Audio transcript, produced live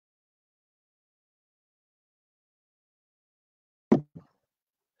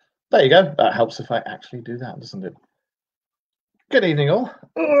There you go. That helps if I actually do that, doesn't it? Good evening, all.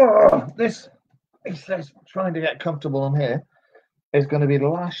 Oh, this is trying to get comfortable on here is going to be the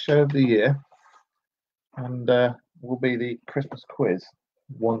last show of the year, and will be the Christmas quiz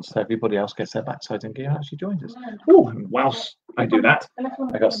once everybody else gets their backside and gear actually joins us. Oh, and whilst I do that,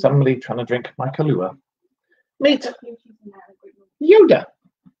 I got somebody trying to drink my Kahlua. Meet Yoda.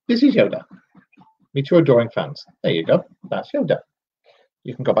 This is Yoda. Meet your adoring fans. There you go. That's Yoda.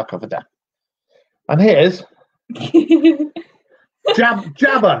 You can go back over there. And here's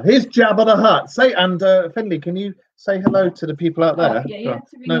Jabba. Here's Jabba the Hutt. Say, and Finley, can you say hello to the people out there? Yeah, you have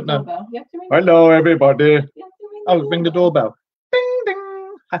to ring the doorbell. You have to ring hello, everybody. Oh, ring the doorbell. Ding,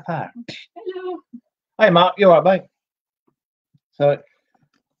 ding. High five. Hello. Hey, Mark. You all right, mate? So,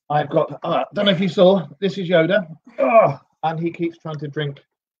 I've got, don't know if you saw, this is Yoda. Oh, and he keeps trying to drink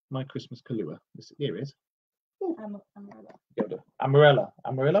my Christmas Kahlua. Here it is. Amarella. Yoda. Amarella.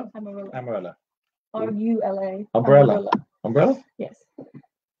 Amarella. Amarella. R-U-L-A. Umbrella? Yes.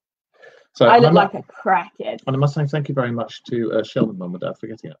 So I look like a crackhead. And I must say thank you very much to Sheldon, Mum and Dad, for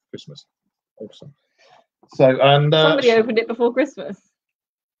getting it for Christmas. Awesome. So, and somebody opened it before Christmas.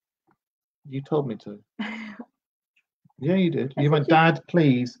 You told me to. Yeah, you did. You went, Dad,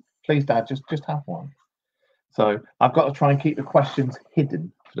 please, Dad, just have one. So I've got to try and keep the questions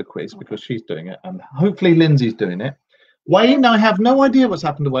hidden for the quiz because she's doing it, and hopefully Lindsay's doing it. Wayne, I have no idea what's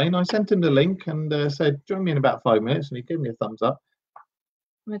happened to Wayne. I sent him the link and said, join me in about 5 minutes, and he gave me a thumbs up.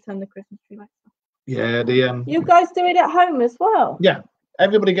 I'm going to turn the Christmas tree lights on. Yeah, the You guys do it at home as well? Yeah,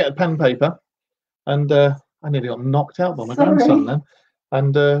 everybody get a pen and paper, and I nearly got knocked out by my grandson then,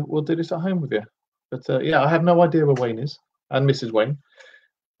 and we'll do this at home with you. But yeah, I have no idea where Wayne is, and Mrs. Wayne.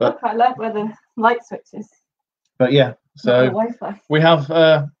 But I like where the light switch is. But yeah, so Wi-Fi. We have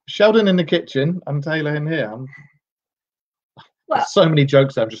Sheldon in the kitchen and Taylor in here. There's so many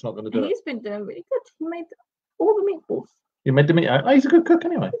jokes that I'm just not going to do. He's been doing really good. He made all the meatballs. You made the meat. Oh, he's a good cook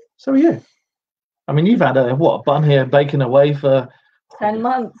anyway. So are you. I mean, you've had a bun here baking away for 10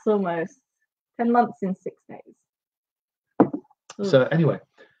 months almost. 10 months in 6 days. So anyway,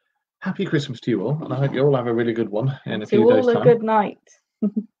 happy Christmas to you all, and I hope you all have a really good one in a few days' time. A good night.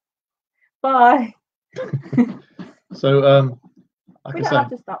 Bye. So we don't have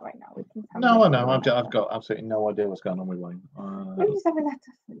to start right now. We can no, I know. I've got absolutely no idea what's going on with Wayne.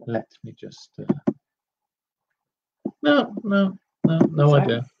 Let me just. No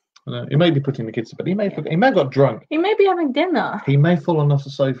idea. No, he may be putting the kids to bed. He may have got drunk. He may be having dinner. He may have fallen off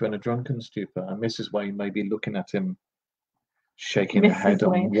the sofa in a drunken stupor, and Mrs. Wayne may be looking at him, shaking her head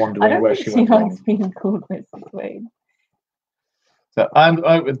and wondering where she went wrong. I don't think she likes being called Mrs. Wayne. So I'm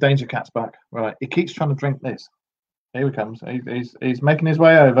with Danger Cat's back. Right, he keeps trying to drink this. Here he comes. He's making his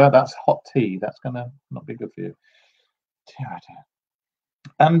way over. That's hot tea. That's gonna not be good for you.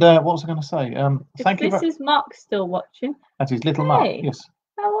 And what was I going to say? Thank you. This is Mark still watching. That's his little Mark. Yes.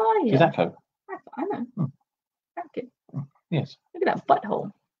 How are you? Is Echo? I know. Thank you. Yes. Look at that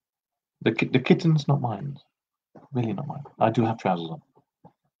butthole. The kitten's not mine. Really not mine. I do have trousers on.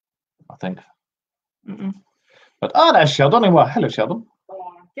 I think. But there's Sheldon. Anyway, hello, Sheldon.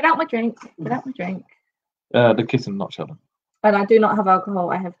 Get out my drink. Get out my drink. The kitten, not Sheldon. And I do not have alcohol.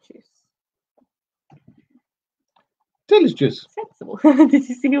 I have juice. Taylor's juice. Sensible. Did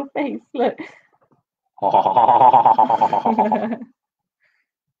you see your face? Look.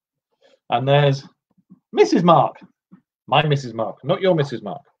 And there's Mrs. Mark. My Mrs. Mark. Not your Mrs.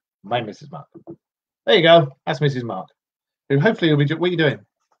 Mark. My Mrs. Mark. There you go. That's Mrs. Mark. Who hopefully will be. What are you doing?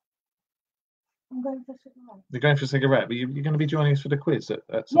 I'm going for a cigarette. You're going for a cigarette, but you're going to be joining us for the quiz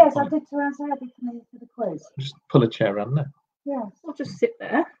at some yes, point. I did tell us I'd be coming for the quiz. Just pull a chair around there. Yeah, I'll just sit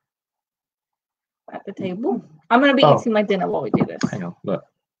there at the table. I'm going to be eating my dinner while we do this. Hang on, look.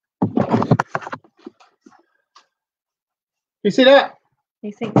 You see that?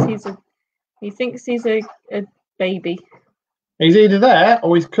 He thinks he's a baby. He's either there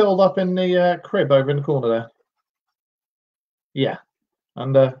or he's curled up in the crib over in the corner there. Yeah.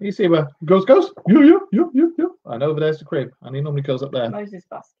 And you see where Ghost goes? Yeah. And over there's the crib. And he normally curls up there. Moses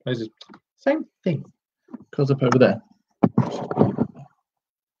basket. Moses. Same thing. Curls up over there.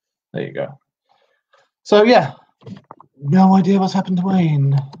 There you go. So yeah. No idea what's happened to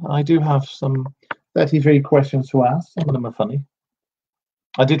Wayne. I do have some 33 questions to ask. Some of them are funny.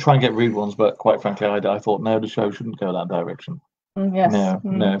 I did try and get rude ones, but quite frankly, I thought, no, the show shouldn't go that direction. Yes. No,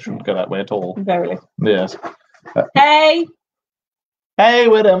 it shouldn't go that way at all. Verily. Yes. Hey! Hey,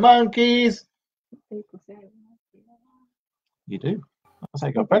 we're the monkeys! You do. That's how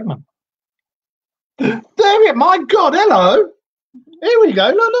you got pregnant. There it, my God, hello! Here we go,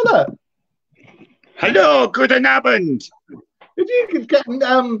 look. Hello, guten Abend. Did you get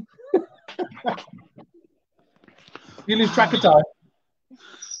You lose track of time.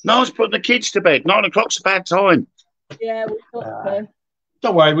 No, I was putting the kids to bed. 9 o'clock's a bad time. Yeah, we thought so.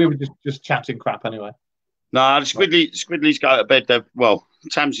 Don't worry, we were just chatting crap anyway. No, the Squidleys go to bed. Well,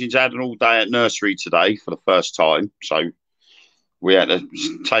 Tamsin's had an all day at nursery today for the first time, so we had to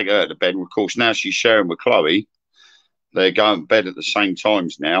take her to bed. Of course, now she's sharing with Chloe. They're going to bed at the same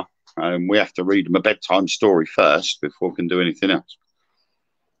times now, and we have to read them a bedtime story first before we can do anything else.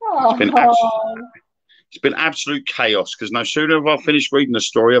 It's been absolute chaos because no sooner have I finished reading the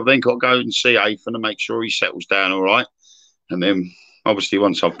story, I've then got to go and see Ethan and make sure he settles down all right. And then, obviously,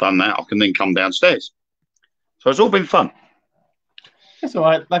 once I've done that, I can then come downstairs. So it's all been fun. It's all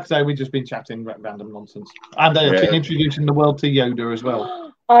right. Like I say, we've just been chatting random nonsense. And introducing the world to Yoda as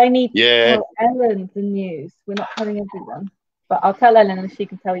well. I need to tell Ellen the news. We're not telling everyone. But I'll tell Ellen and she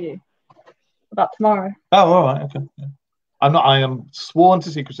can tell you about tomorrow. Oh, all right. Okay. Yeah. I am sworn to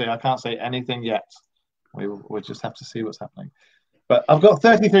secrecy. I can't say anything yet. We'll just have to see what's happening. But I've got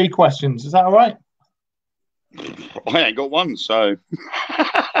 33 questions. Is that all right? I ain't got one, so.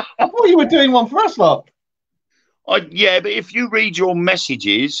 I thought you were doing one for us, lot. Yeah, but if you read your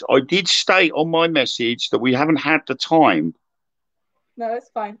messages, I did state on my message that we haven't had the time. No, it's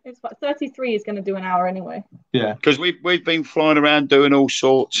fine. It's fine. 33 is going to do an hour anyway. Yeah. Because we've been flying around doing all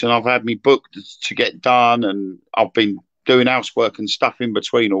sorts, and I've had me booked to get done, and I've been doing housework and stuff in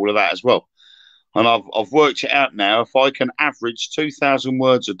between all of that as well. And I've worked it out now. If I can average 2,000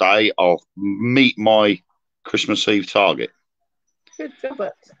 words a day, I'll meet my Christmas Eve target. Good job,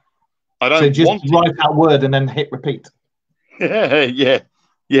 it. I don't so just write that word and then hit repeat. Yeah,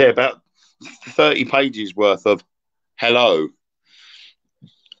 about 30 pages worth of hello.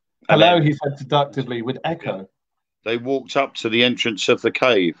 Hello, he said seductively with echo. They walked up to the entrance of the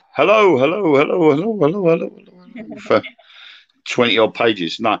cave. Hello, hello, hello, hello, hello, hello, hello. For 20 odd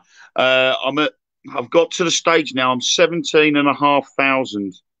pages. No, I've got to the stage now. I'm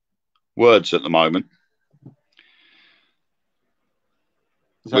 17,500 words at the moment.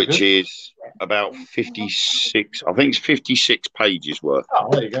 Which is about 56, I think it's 56 pages worth. Oh,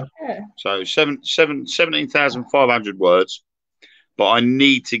 there you go. Yeah. So 17,500 words, but I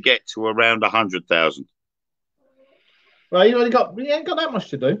need to get to around 100,000. Well, you ain't got that much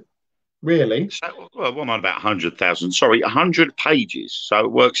to do, really. So, well, I'm on about 100,000. Sorry, 100 pages. So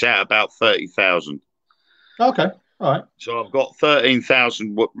it works out about 30,000. Okay, all right. So I've got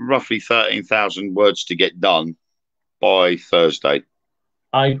roughly 13,000 words to get done by Thursday.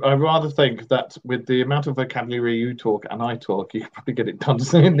 I rather think that with the amount of vocabulary you talk and I talk, you can probably get it done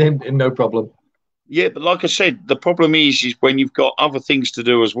in no problem. Yeah, but like I said, the problem is when you've got other things to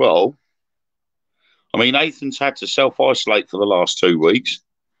do as well. I mean, Ethan's had to self-isolate for the last 2 weeks.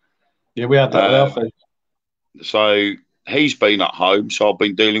 Yeah, we had that. So he's been at home, so I've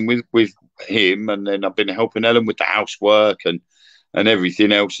been dealing with him, and then I've been helping Ellen with the housework and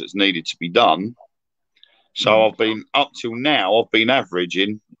everything else that's needed to be done. So I've been, up till now, I've been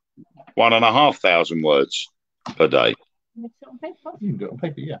averaging 1,500 words per day. You can do it on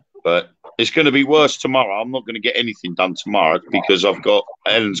paper, yeah. But it's going to be worse tomorrow. I'm not going to get anything done tomorrow because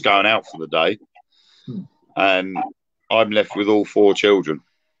Ellen's going out for the day. And I'm left with all 4 children.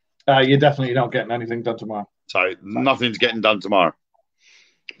 You're definitely not getting anything done tomorrow. So nothing's getting done tomorrow.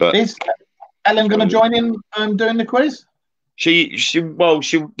 But is Ellen going to join in doing the quiz? She'll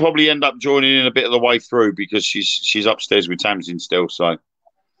probably end up joining in a bit of the way through because she's upstairs with Tamsin still. So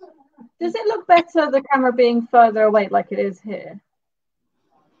does it look better the camera being further away like it is here?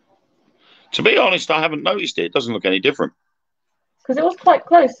 To be honest, I haven't noticed it. It doesn't look any different. Because it was quite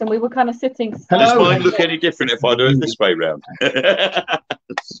close and we were kind of sitting. This might look any different if I do it this way round.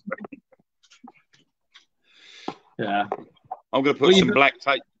 Yeah. I'm going to put some black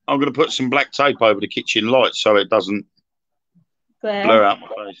tape. I'm going to put some black tape over the kitchen light so it doesn't blur out my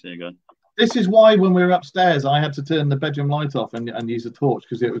face. There you go. This is why when we were upstairs, I had to turn the bedroom light off and use a torch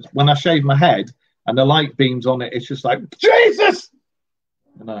because it was when I shaved my head and the light beams on it. It's just like Jesus,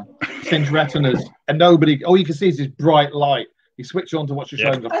 singe retinas, and nobody. All you can see is this bright light. You switch on to watch your show.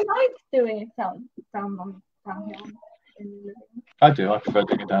 I like doing it down here. I do. I prefer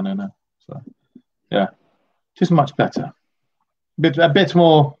doing it down there now. So yeah, just much better. A bit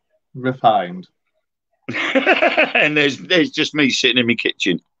more refined. And there's just me sitting in my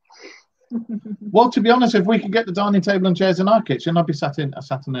kitchen. Well, to be honest, if we could get the dining table and chairs in our kitchen, I'd be sat in it.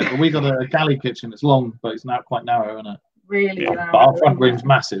 But we got a galley kitchen. It's long, but it's now quite narrow, isn't it? Really narrow. But our front room's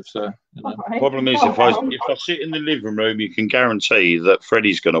massive, so. Right. Problem is, if I sit in the living room, you can guarantee that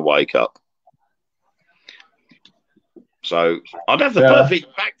Freddie's going to wake up. So I'd have the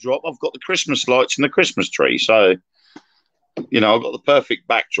perfect backdrop. I've got the Christmas lights and the Christmas tree, so I've got the perfect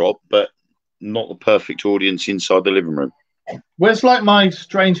backdrop. But not the perfect audience inside the living room. Well, it's like my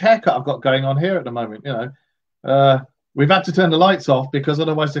strange haircut I've got going on here at the moment. We've had to turn the lights off because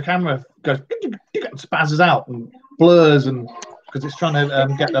otherwise the camera goes spazzes out and blurs, and because it's trying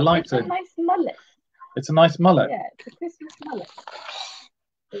to get the lights in. Nice mullet. It's a nice mullet. Yeah, it's a Christmas mullet.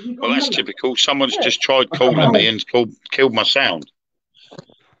 Well, that's typical. Someone's just tried calling me and killed my sound.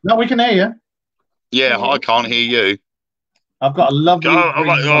 No, we can hear you. Yeah, I can't hear you. I've got a lovely.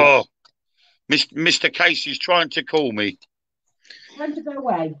 Mr. Casey's trying to call me. Time to go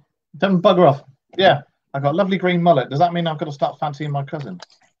away. Tell him bugger off. Yeah, I've got a lovely green mullet. Does that mean I've got to start fancying my cousin?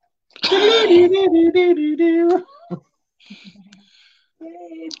 He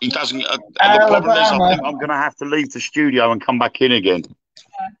doesn't. The problem is, I think I'm going to have to leave the studio and come back in again.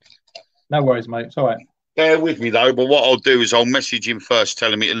 No worries, mate. It's all right. Bear with me, though. But what I'll do is I'll message him first,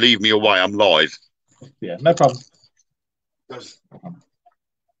 telling me to leave me away. I'm live. Yeah, no problem.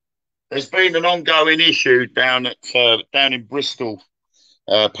 There's been an ongoing issue down in Bristol.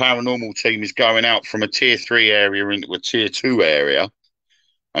 Paranormal team is going out from a tier 3 area into a tier 2 area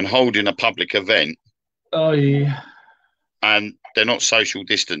and holding a public event. Oh, yeah. And they're not social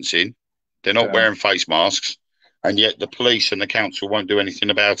distancing. They're not wearing face masks. And yet the police and the council won't do anything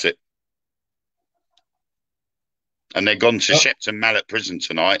about it. And they're gone to Shepton Mallet Prison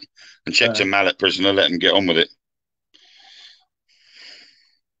tonight. And Shepton Mallet Prison will let them get on with it.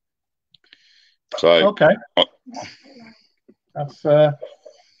 So okay. That's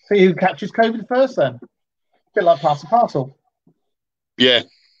see who catches COVID first then. A bit like pass the parcel. Yeah.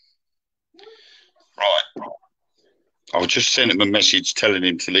 Right. I'll just send him a message telling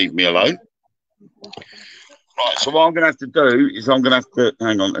him to leave me alone. Right, so what I'm going to have to do is I'm going to have to...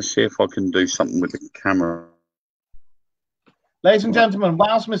 Hang on, let's see if I can do something with the camera. Ladies and gentlemen,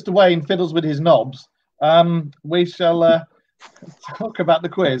 whilst Mr. Wayne fiddles with his knobs, we shall talk about the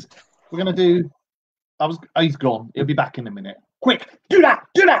quiz. We're going to do... he's gone. He'll be back in a minute. Quick, do that.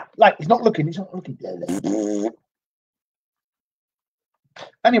 Like, he's not looking.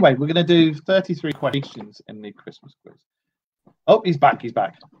 Anyway, we're going to do 33 questions in the Christmas quiz. Oh, he's back.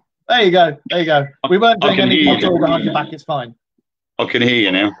 There you go. We weren't doing any control behind your back. It's fine. I can hear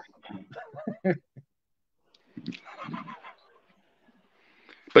you now.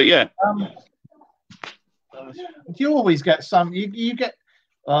 But yeah. You always get some... You get...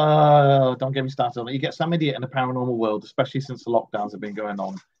 don't get me started on it. You get some idiot in the paranormal world, especially since the lockdowns have been going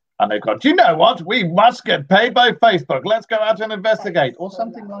on, and they've got, do you know what? We must get paid by Facebook. Let's go out and investigate, or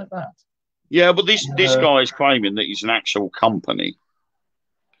something like that. Yeah, but this guy is claiming that he's an actual company.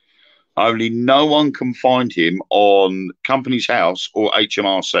 Only no one can find him on Company's House or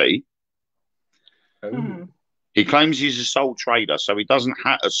HMRC. Oh. He claims he's a sole trader, so he doesn't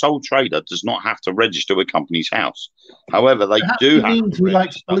have a sole trader does not have to register with Company's House. However, they do have to. He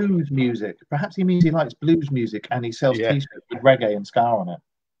likes blues music. Perhaps he means he likes blues music and he sells T-shirts with reggae and ska on it.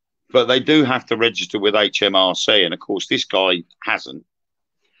 But they do have to register with HMRC, and of course, this guy hasn't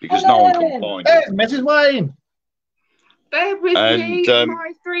because no one can find him. Hey, Mrs. Wayne. Bear with me.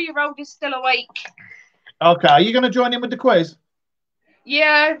 My 3-year-old is still awake. Okay, are you going to join in with the quiz?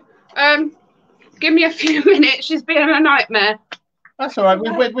 Yeah. Give me a few minutes. She's been a nightmare. That's all right.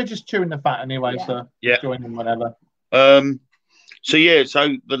 We're just chewing the fat anyway, so join in whenever. I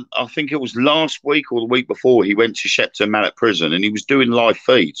think it was last week or the week before he went to Shepton Mallet Prison and he was doing live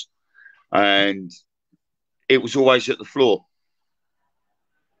feeds, and it was always at the floor.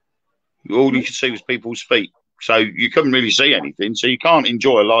 All you could see was people's feet, so you couldn't really see anything. So you can't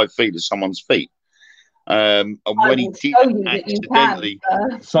enjoy a live feed of someone's feet. And when he did accidentally,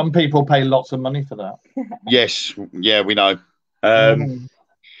 some people pay lots of money for that. Yes, yeah, we know. And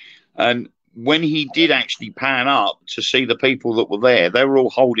when he did actually pan up to see the people that were there, they were all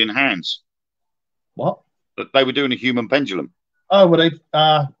holding hands. What? They were doing a human pendulum. Oh, were they?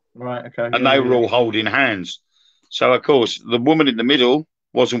 Right, okay. And they were all holding hands. So, of course, the woman in the middle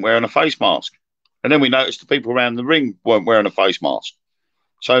wasn't wearing a face mask. And then we noticed the people around the ring weren't wearing a face mask.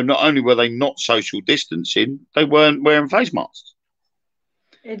 So not only were they not social distancing, they weren't wearing face masks.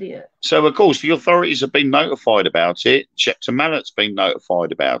 Idiot. So, of course, the authorities have been notified about it. Shepton Mallet's been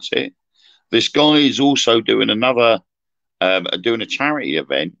notified about it. This guy is also doing doing a charity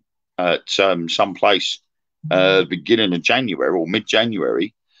event at some place beginning of January or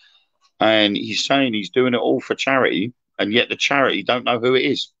mid-January. And he's saying he's doing it all for charity, and yet the charity don't know who it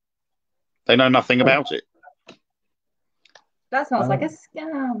is. They know nothing about it. That sounds like a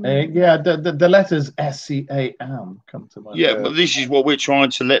scam. The letters SCAM come to mind. Yeah, but this is what we're trying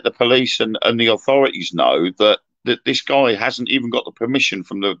to let the police and the authorities know, that this guy hasn't even got the permission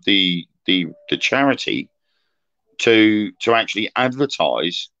from the charity to actually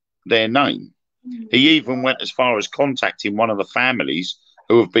advertise their name. He even went as far as contacting one of the families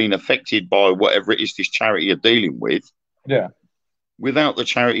who have been affected by whatever it is this charity are dealing with. Yeah. Without the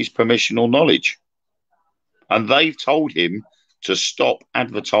charity's permission or knowledge. And they've told him to stop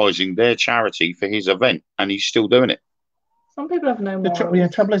advertising their charity for his event, and he's still doing it. Some people have no morals. The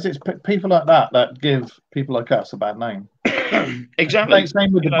trouble is, it's people like that give people like us a bad name. Exactly.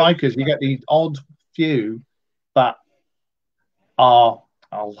 Same with the bikers. You get these odd few that are,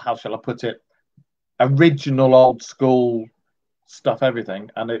 how shall I put it, original old school stuff, everything,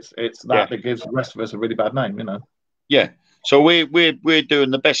 and it's that gives the rest of us a really bad name, you know. Yeah. So we're doing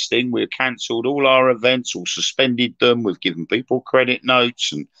the best thing. We've cancelled all our events or suspended them. We've given people credit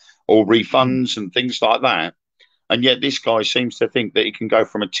notes or refunds and things like that. And yet this guy seems to think that he can go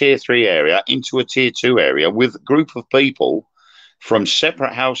from a tier 3 area into a tier 2 area with a group of people from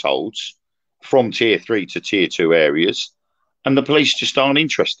separate households from tier 3 to tier 2 areas, and the police just aren't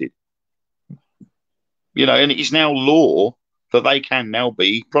interested. You know, and it's now law that they can now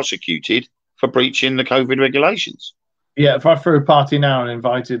be prosecuted for breaching the COVID regulations. Yeah, if I threw a party now and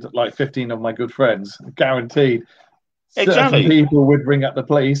invited like 15 of my good friends, guaranteed certain people would ring up the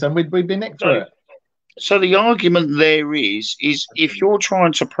police and we'd be nicked for it. So the argument there is if you're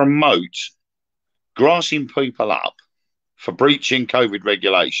trying to promote grassing people up for breaching COVID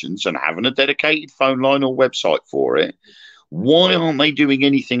regulations and having a dedicated phone line or website for it, why aren't they doing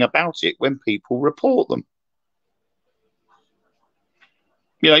anything about it when people report them?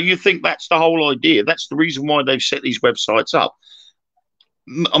 You know, you think that's the whole idea. That's the reason why they've set these websites up.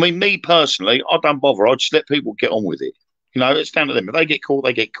 I mean, me personally, I don't bother. I just let people get on with it. You know, it's down to them. If they get caught,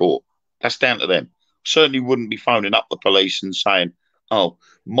 they get caught. That's down to them. Certainly wouldn't be phoning up the police and saying, oh,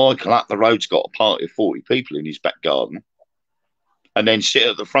 Michael up the road's got a party of 40 people in his back garden, and then sit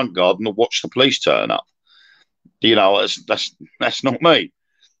at the front garden and watch the police turn up. You know, that's not me.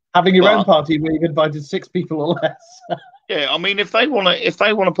 Having your own party where you've invited 6 people or less. Yeah, I mean, if they want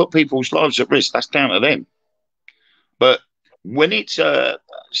to put people's lives at risk, that's down to them. But when it's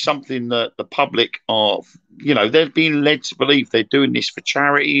something that the public are, you know, they're being led to believe they're doing this for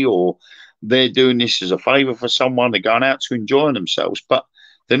charity or they're doing this as a favour for someone, they're going out to enjoy themselves, but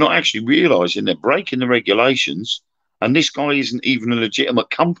they're not actually realising they're breaking the regulations, and this guy isn't even a legitimate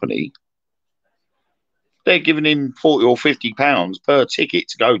company. They're giving him £40 or £50 per ticket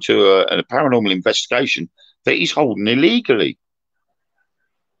to go to a paranormal investigation that he's holding illegally,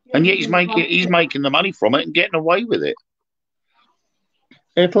 and yet he's making the money from it and getting away with it.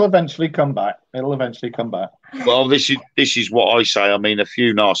 It'll eventually come back. Well, this is what I say. I mean, a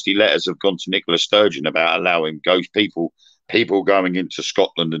few nasty letters have gone to Nicola Sturgeon about allowing ghost people going into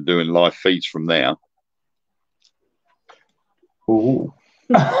Scotland and doing live feeds from there. Ooh.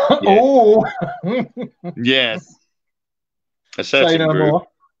 Yeah. Oh. Yes. Say no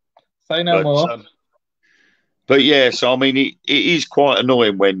more. But yes, I mean, it is quite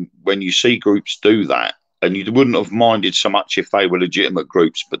annoying when you see groups do that, and you wouldn't have minded so much if they were legitimate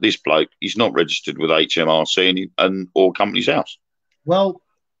groups. But this bloke, he's not registered with HMRC or Companies House. Well,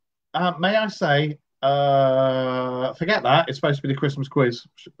 may I say, forget that. It's supposed to be the Christmas quiz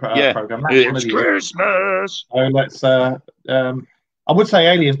program. It's Christmas. So let's. I would say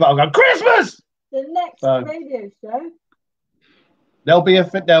aliens, but I'll go Christmas. The next radio show. There'll be a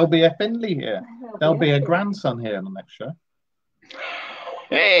Finley here. There'll be a grandson here on the next show.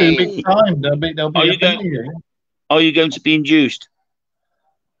 Hey. 2 big time. There'll be a Finley here. Are you going to be induced?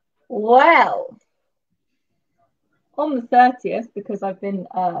 Well, on the 30th, because I've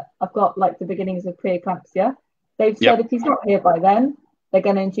got like the beginnings of preeclampsia. They've said if he's not here by then, they're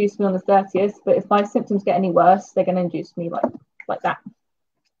going to induce me on the 30th. But if my symptoms get any worse, they're going to induce me like that.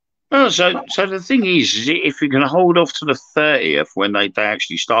 Oh, so the thing is if you're going to hold off to the 30th when they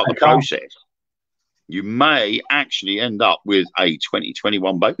actually start the process, you may actually end up with a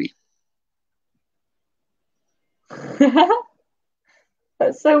 2021 baby.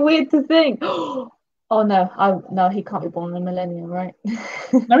 That's so weird to think. Oh no, he can't be born in a millennium, right?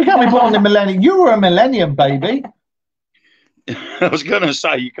 No, he can't be born in a millennium. You were a millennium baby. I was going to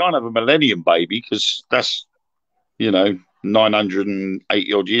say you can't have a millennium baby because that's,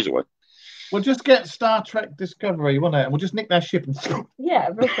 980 odd years away. We'll just get Star Trek Discovery, won't it? And we'll just nick their ship and yeah,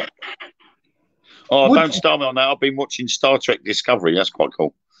 real quick. Oh, don't start me on that. I've been watching Star Trek Discovery. That's quite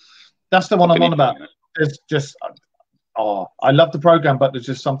cool. That's the one I'm on about. It's just, I love the program, but there's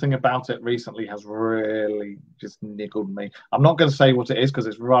just something about it recently has really just nickled me. I'm not going to say what it is because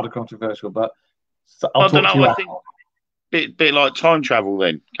it's rather controversial, but I don't know. I think bit like time travel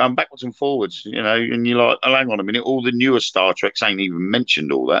then, going backwards and forwards, and you're like, oh, hang on a minute, all the newer Star Treks ain't even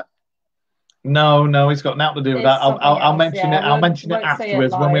mentioned all that. No, it's got nothing to do with It's that. I'll something mention else, it. yeah. I'll mention it Won't say it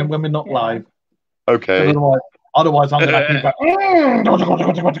afterwards when live. we're not Yeah. live. 'Cause Okay. otherwise, I'm going to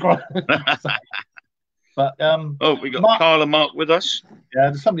keep going. But Oh, we got Mark- Carl and Mark with us. yeah,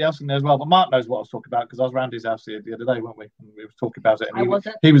 there's somebody else in there as well. But Mark knows what I was talking about because I was around his house the other day, weren't we? And we were talking about it. And I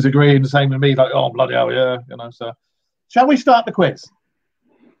wasn't. he was agreeing the same with me, like, oh bloody hell, yeah, So, shall we start the quiz?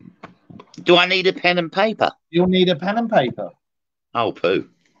 Do I need a pen and paper? You'll need a pen and paper. Oh, poo.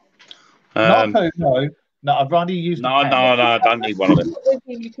 Not poo, no. No, I'd rather you use the No, pen. I don't need one of them.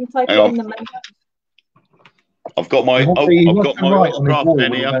 You can type Hang it on. in the menu. I've got my He wants got to my write on his autograph wall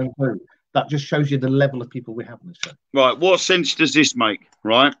pen with his here. own poo. That just shows you the level of people we have on this show. Right, what sense does this make?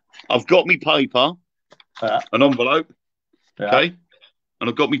 Right, I've got me paper, an envelope, Yeah. okay, and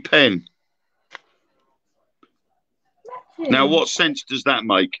I've got me pen. Now, what sense does that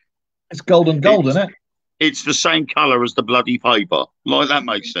make? It's golden gold, isn't it? It's the same colour as the bloody paper. Like that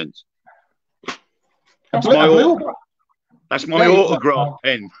makes sense. That's Blue- my blue- autograph. That's my Yeah, autograph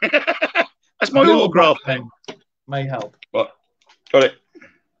pen. That's my blue or autograph black pen. may help. Right, got it.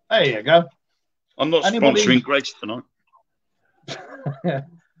 There you go. I'm not Anybody- sponsoring Greg's tonight.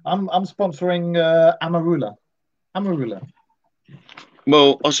 I'm sponsoring Amarula. Amarula.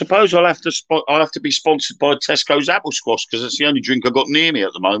 Well, I suppose I'll have to be sponsored by Tesco's apple squash because it's the only drink I've got near me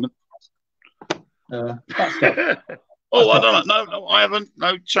at the moment. That stuff. Oh, I don't know. No, I haven't.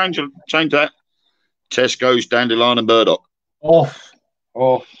 No, change that. Tesco's dandelion and burdock. Off.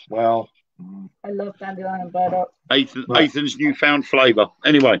 Well. I love dandelion and burdock. Right. Ethan's newfound flavour.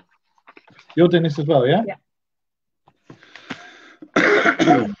 Anyway. You're doing this as well, yeah?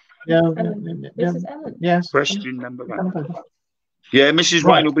 Yeah. Ellen. This is Ellen. Yes. Question number one. Yeah, Mrs.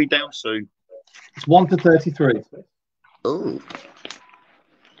 Right. Rain will be down soon. It's 1 to 33. Oh.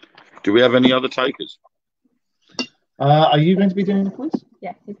 Do we have any other takers? Are you going to be doing the quiz?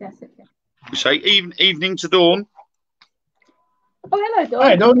 Yeah, he's going to sit here. We say evening to dawn. Oh, hello, Dawn.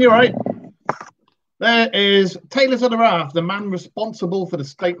 Hey, Dawn, you're right. There is Taylor to the Raft, the man responsible for the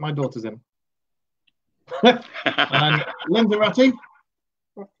state my daughter's in. And Linda Ratty.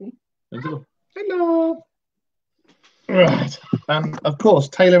 Rocky. Hello. Right. And of course,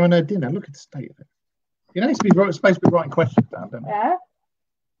 Taylor and her dinner. Look at the state of it. You know, it's supposed to be writing questions down, don't Yeah.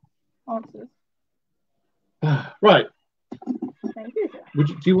 Answers. you? Right. Thank you.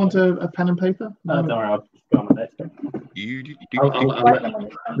 Do you want a pen and paper? Don't worry, I'll just go on my desk. I'll Write them on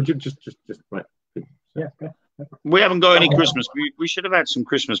this Would you just right? Yeah, okay. We haven't got any Christmas. We should have had some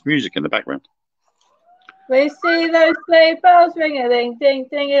Christmas music in the background. We see those sleigh bells ring a ding ding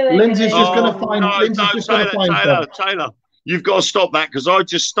ding a ding. Lindsay's just gonna find- Lindsay's just gonna find Taylor. You've got to stop that because I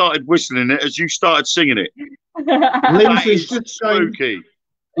just started whistling it as you started singing it. That Lindsay's is just going. spooky.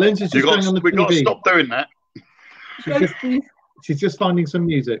 Lindsay's just going on the We've got to TV. stop doing that. She's just finding some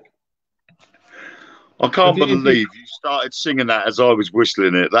music. I can't If you- believe you started singing that as I was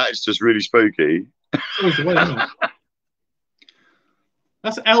whistling it. That is just really spooky. It's always the way, isn't it?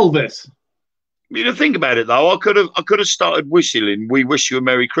 That's Elvis. You know, think about it though. I could have started whistling "We Wish You a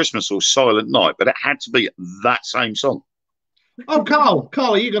Merry Christmas" or "Silent Night," but it had to be that same song. Oh, Carl,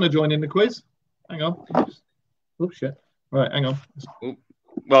 are you going to join in the quiz? Hang on. Oh shit! Right, hang on.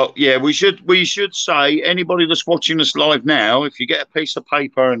 Well, yeah, we should say anybody that's watching us live now, if you get a piece of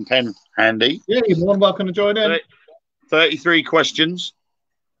paper and pen handy, Yeah, you're more than welcome to join in. 33 questions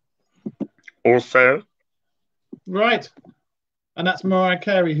or so. Right, and that's Mariah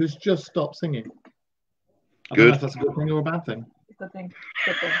Carey, who's just stopped singing. I don't know Good. if that's a good thing or a bad thing. Good thing.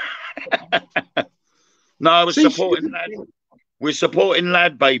 Good thing. Good thing. No, we're See, supporting lad. We're supporting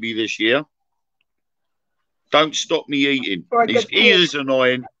Lad Baby this year. Don't stop me eating. For a good He is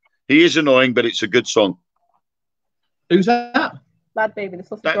annoying. He is annoying, but it's a good song. Who's that? Lad baby, the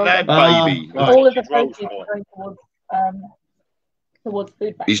sausage That roll. Lad Ah, Baby. right. All of the Rolls proceeds Royce. are going towards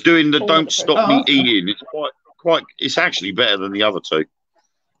food banks. He's doing the All "Don't of the Stop Oh, Me okay. Eating." It's quite. It's actually better than the other two.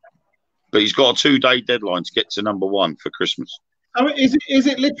 But he's got a 2-day deadline to get to #1 for Christmas. I mean, is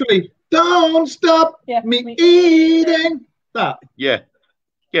it literally "Don't stop Yeah, me eating"? That. Yeah.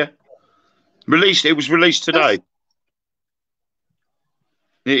 It was released today.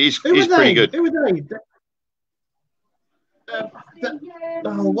 It's Who were pretty they? good. Who were they?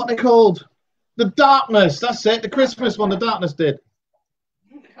 Oh, what they called? The Darkness. That's it. The Christmas one. The Darkness did.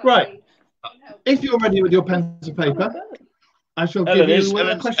 Right. If you're ready with your pens and paper, I shall give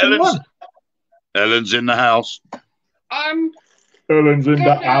you question one. Ellen's in the house. Ellen's in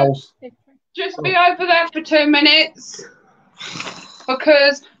the house. Just be over there for 2 minutes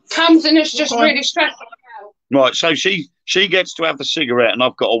because Tamsin is just really stressed out. Right, so she gets to have the cigarette and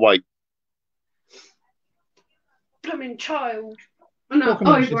I've got to wait. Blooming child. No, Talking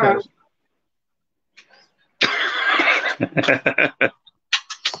about shit eyebrow. house.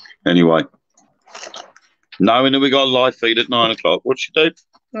 Anyway, knowing that we got a live feed at 9 o'clock, what should you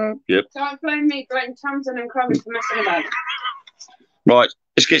do? Yep. Don't blame me, Glenn Tamsin and Chloe for messing about. Right,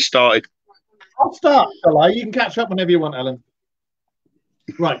 let's get started. I'll start, shall I? You can catch up whenever you want, Ellen.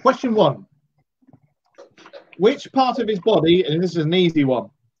 Right, question 1. Which part of his body, and this is an easy one,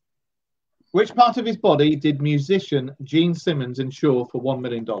 which part of his body did musician Gene Simmons insure for $1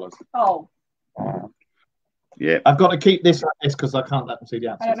 million? Oh, Yeah. I've got to keep this like this because I can't let them see the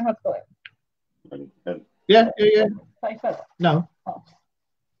I don't answers. know how to spell it. Yeah. How you spell it? No. Oh.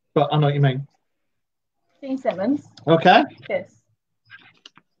 But I know what you mean. Gene Simmons. Okay. Kiss.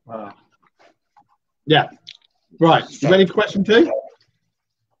 Yeah. Right. You ready for question 2?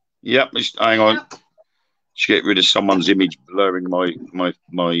 Yep. Hang on. Just get rid of someone's image blurring my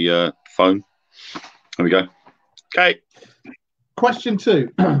phone. There we go. Okay. Question 2.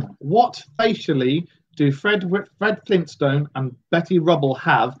 What facially do Fred Flintstone and Betty Rubble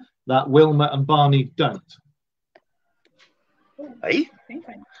have that Wilma and Barney don't? Hey. I think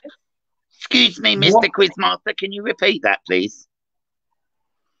I know this. Excuse me, Mr. What? Quizmaster. Can you repeat that, please?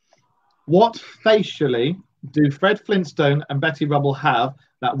 What facially do Fred Flintstone and Betty Rubble have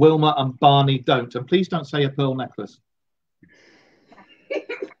that Wilma and Barney don't? And please don't say a pearl necklace.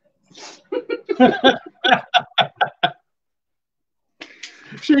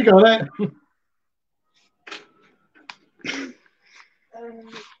 She got it. I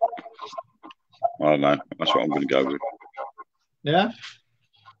don't know. That's what I'm going to go with. Yeah.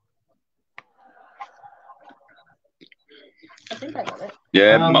 I think I got it.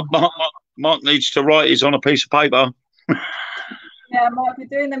 Yeah, Mark needs to write his on a piece of paper. Yeah, Mark, we're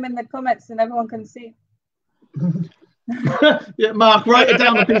doing them in the comments and everyone can see. Yeah, Mark, write it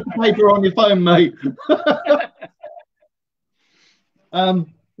down on a piece of paper on your phone, mate.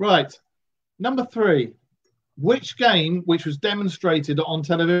 Right. Number 3. Which game, which was demonstrated on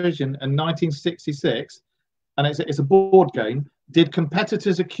television in 1966, and it's a board game, did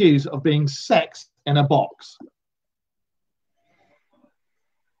competitors accuse of being sexed in a box?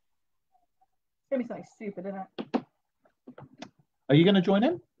 It's gonna be something stupid, isn't it? Are you going to join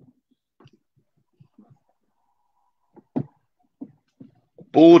in?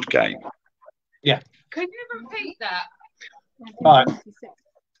 Board game. Can you repeat that? Right.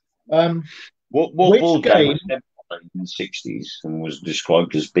 1966. What Which board game- game was demonstrated in the 60s and was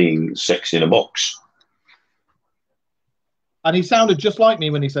described as being sex in a box? And he sounded just like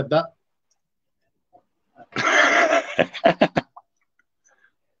me when he said that.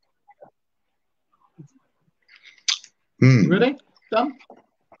 Ready? Done?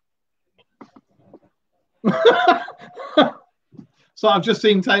 So I've just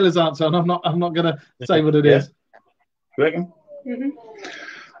seen Taylor's answer, and I'm not going to say what it is. You reckon? Mm-hmm.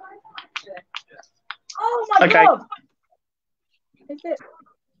 Oh my Okay. god! Is it?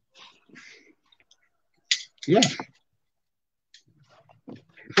 Yeah.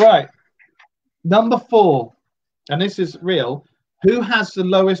 Right. Number 4, and this is real. Who has the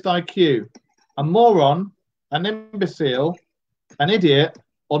lowest IQ? A moron, an imbecile, an idiot,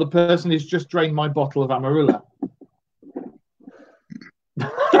 or the person who's just drained my bottle of Amarula?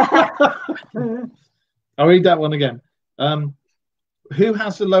 I'll read that one again. Who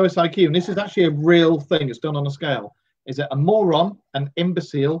has the lowest IQ? And this is actually a real thing. It's done on a scale. Is it a moron, an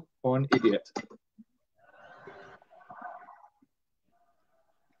imbecile, or an idiot?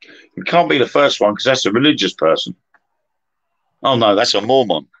 It can't be the first one because that's a religious person. Oh no, that's a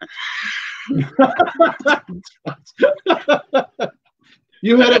Mormon. You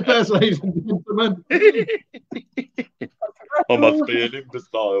heard it first, ladies and gentlemen. I must be an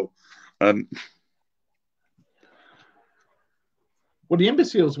imbecile. Well, the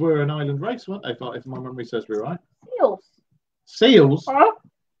imbeciles were an island race, weren't they? If my memory serves me right. Seals. Seals. Huh?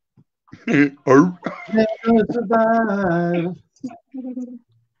 Oh. Never survive.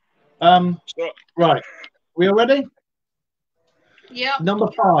 Right. We all ready? Yeah. Number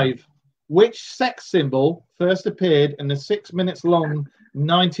 5. Which sex symbol first appeared in the 6 minutes long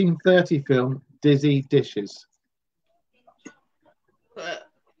 1930 film Dizzy Dishes?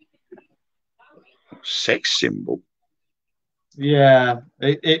 Sex symbol. Yeah.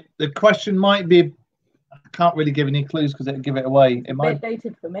 The question might be, I can't really give any clues because it'll give it away. It Bit might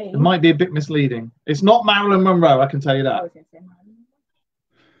dated for me. be a bit misleading. It's not Marilyn Monroe, I can tell you I that. was gonna say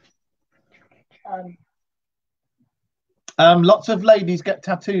Lots of ladies get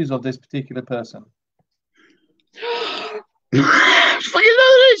tattoos of this particular person. Well, you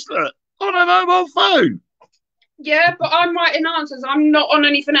know this look, on a mobile phone. Yeah, but I'm writing answers. I'm not on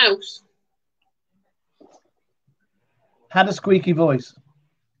anything else. Had a squeaky voice.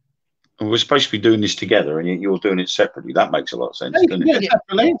 We're supposed to be doing this together, and you're doing it separately. That makes a lot of sense, You can doesn't do it? it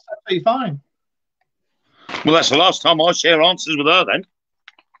separately. It's absolutely fine. Well, that's the last time I share answers with her, then.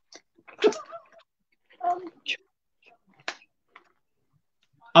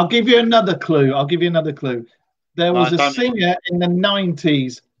 I'll give you another clue. There was No, a don't- singer in the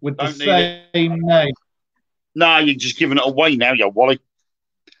 90s with the Don't need same name. No, you're just giving it away now, you Wally.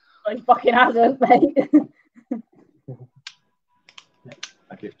 I fucking hasn't, mate.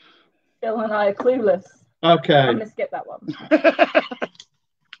 Thank you. Phil and I are clueless. Okay. I'm going to skip that one.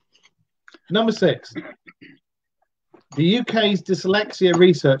 Number 6. The UK's Dyslexia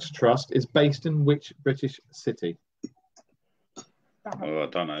Research Trust is based in which British city? Oh, I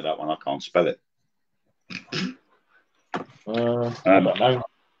don't know that one. I can't spell it. I don't know.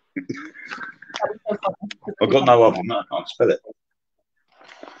 I've got no other. No, I can't spell it.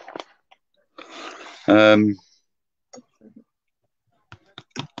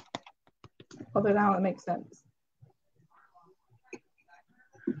 Although now it makes sense.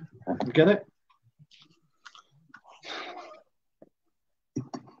 You get it?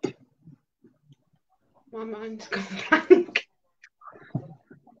 My mind's gone blank.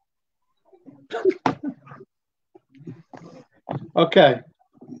 Okay.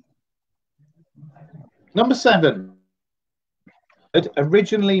 Number 7.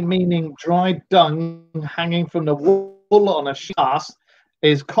 Originally meaning dried dung hanging from the wool on a shaft,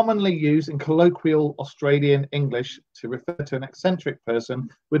 is commonly used in colloquial Australian English to refer to an eccentric person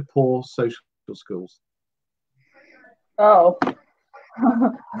with poor social skills. Oh.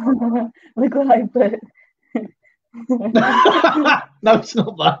 Look what I put. No, it's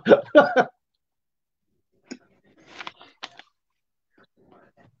not that.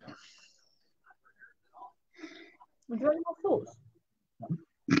 Would you like more thoughts?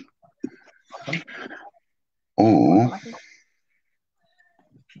 Oh,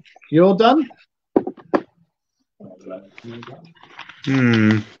 You all done?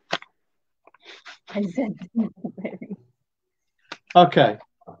 I said Okay.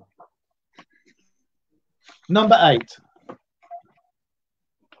 Number 8.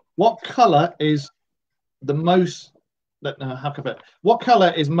 What colour is the most? How can I put it? What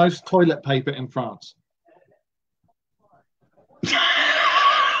colour is most toilet paper in France?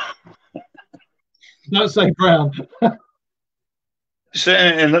 Don't say brown.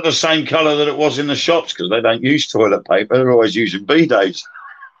 and not the same colour that it was in the shops because they don't use toilet paper. They're always using bidets.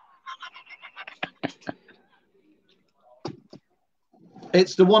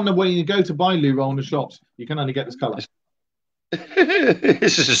 It's the one that when you go to buy loo roll in the shops, you can only get this colour.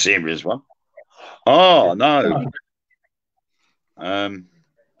 This is a serious one. Oh no. Hang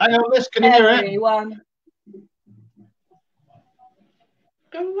on, Liz, can you hear it? everyone.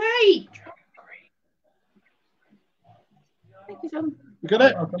 Great. Thank you, John. You got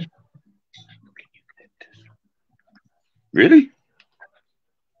it? Really?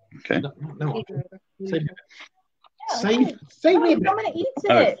 Okay. No. Save Yeah, it. Save Oh, it. I'm going to eat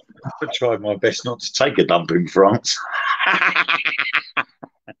Oh. it. I tried my best not to take a dump in France.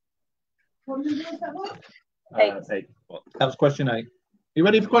 Eight. That was question 8. You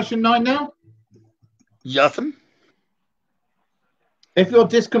ready for question 9 now? Nothing. If you're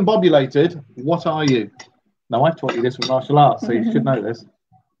discombobulated, what are you? Now, I've taught you this with martial arts, so you should know this.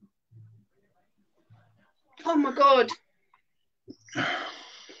 Oh my god.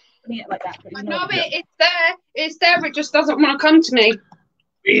 Putting it like that. But I you know know it. It's there. It's there. It just doesn't want to come to me.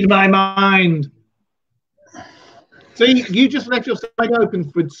 Read my mind. See, you just left your side open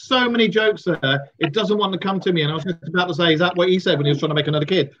with so many jokes there. It doesn't want to come to me. And I was just about to say, is that what he said when he was trying to make another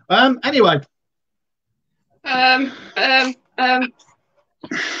kid? Anyway.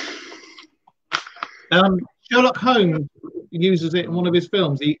 Sherlock Holmes uses it in one of his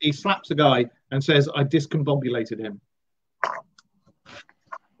films. He slaps a guy and says, I discombobulated him.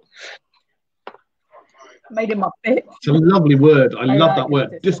 Made him up bit. It's a lovely word. I love like that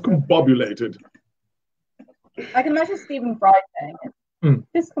word. it. Discombobulated. I can imagine Stephen Fry saying it.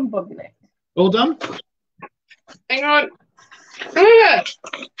 Discombobulate. All done? Hang on. Oh, yeah.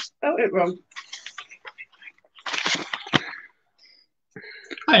 Spelled it wrong.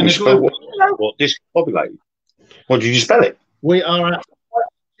 Hey, You Nicola. spell what? Discombobulated. What did you spell it? We are at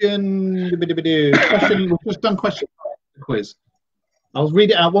question. We've just done question quiz. I'll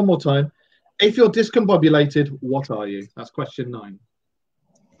read it out one more time. If you're discombobulated, what are you? That's question 9.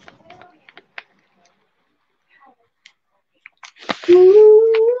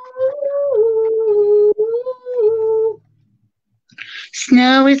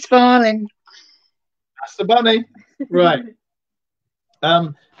 Snow is falling. That's the bunny. Right.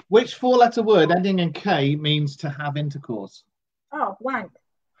 Which 4-letter word ending in K means to have intercourse? Oh, wank.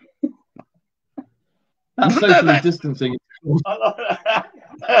 That's socially distancing. What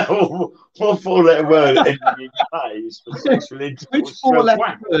four-letter word ending in K is for sexual intercourse? Which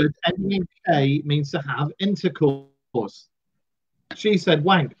four-letter word ending in K means to have intercourse? She said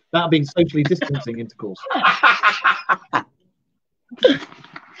wank. That would be socially distancing intercourse. I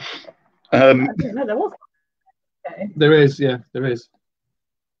didn't know there was. Okay. There is, yeah, there is.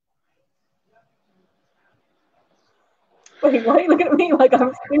 Wait, why are you looking at me like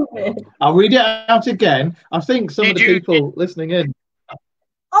I'm stupid? I'll read it out again. I think some of the people listening in.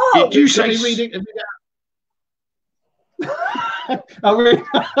 Oh, Did you Shall say we read it? I'll read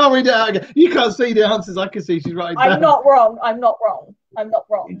it out again. You can't see the answers. I can see she's writing down. I'm not wrong. I'm not wrong. I'm not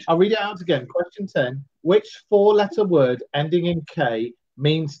wrong. I'll read it out again. Question 10. Which four-letter word ending in K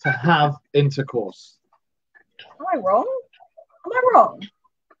means to have intercourse? Am I wrong? Am I wrong?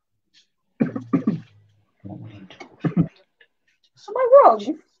 Am I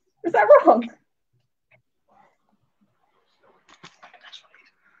wrong? Is that wrong?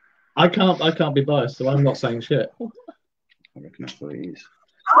 I can't be biased, so I'm not saying shit. I reckon that's what it is.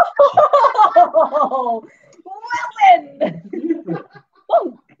 Oh, well then.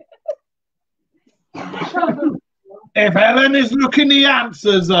 If Helen is looking the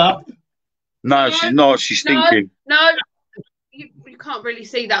answers up. No, she's not. She's thinking. No, you can't really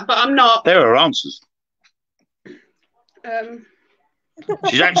see that, but I'm not. There are answers. Um,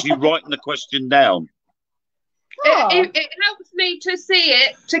 She's actually writing the question down. Oh. it helps me to see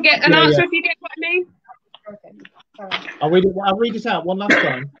it to get an Yeah, answer yeah. if you get what I mean. Okay. All right. I'll read it out one last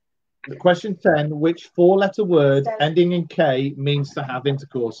time. Question 10. Which four-letter word ending in K means to have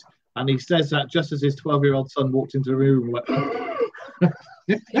intercourse? And he says that just as his 12-year-old son walked into the room.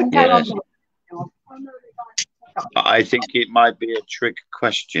 Yes. I think it might be a trick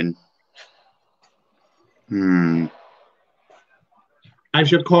question. I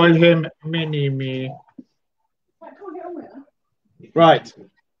should call him Mini-Me. Right.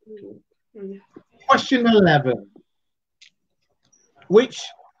 Question 11. Which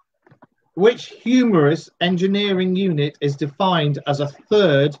humorous engineering unit is defined as a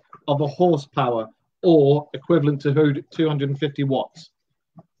third of a horsepower or equivalent to 250 watts?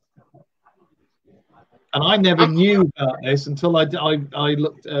 And I never knew about this until I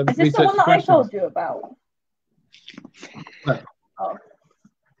looked. Is this the researched one that I questions. told you about? No. Oh.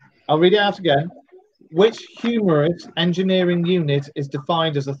 I'll read it out again. Which humorous engineering unit is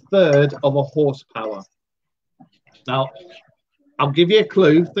defined as a third of a horsepower? Now, I'll give you a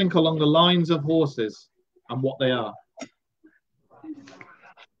clue. Think along the lines of horses and what they are.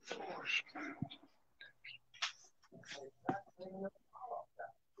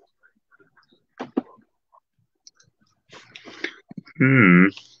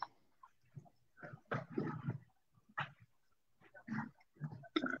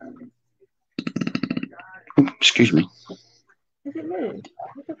 Excuse me. Is it me? Is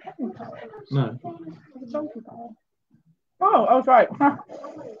it Kevin? No. Is it Donkey Kong? Oh, I was right.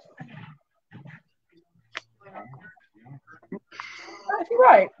 Actually,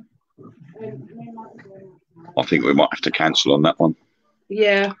 right. I think we might have to cancel on that one.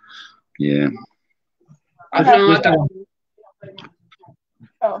 Yeah. Yeah. I don't know. I don't.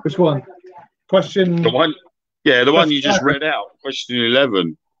 Oh. Which one? Question. The one. Yeah, the one you just read out. Question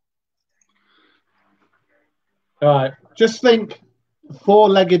 11. All right. Just think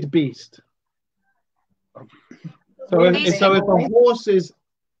four-legged beast. So if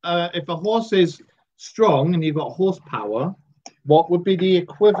a horse is strong and you've got horsepower, what would be the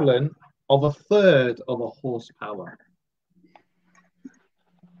equivalent of a third of a horsepower?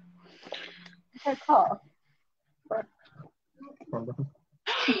 A car.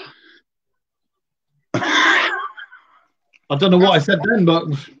 I don't know what I said then, but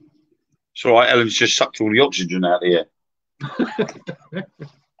It's all right. Ellen's just sucked all the oxygen out of here.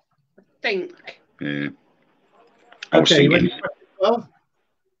 Think. Yeah. I was okay. thinking. Ready for 12?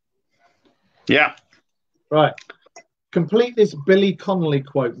 Yeah. Right. Complete this Billy Connolly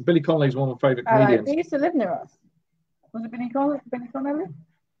quote. Billy Connolly is one of my favourite comedians. He used to live near us. Was it Billy Connolly?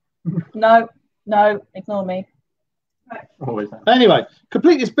 No, ignore me. Anyway,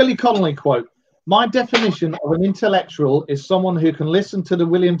 complete this Billy Connolly quote. My definition of an intellectual is someone who can listen to the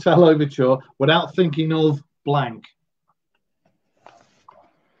William Tell Overture without thinking of blank.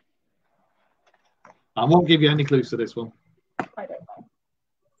 I won't give you any clues to this one. I don't know.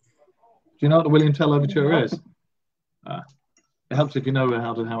 Do you know what the William Tell Overture is? It helps if you know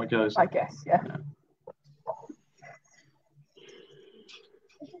how it goes. I guess, yeah.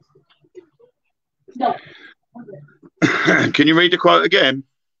 No. Can you read the quote again?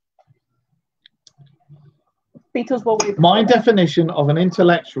 Beatles will be. My definition of an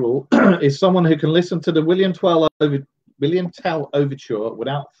intellectual is someone who can listen to the William Tell overture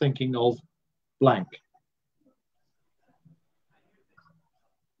without thinking of blank.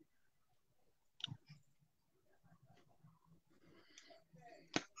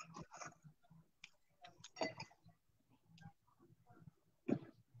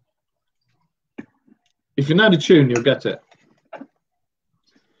 If you know the tune, you'll get it.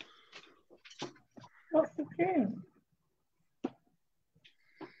 What's the tune?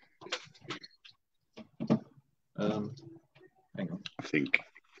 Hang on. I think.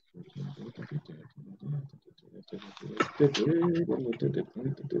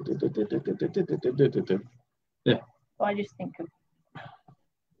 Yeah. So I just think of.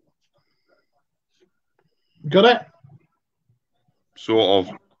 Got it? Sort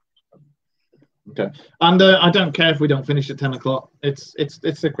of. Okay. And I don't care if we don't finish at 10 o'clock. It's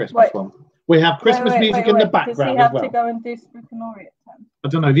the Christmas one. We have Christmas music in the background as well. Does he have to go and do Spookanori at 10? I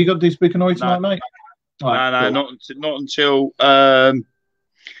don't know. Have you got to do Spookanori tonight, mate? All right, No, cool.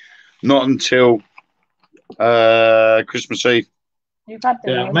 not until Christmas Eve. You've had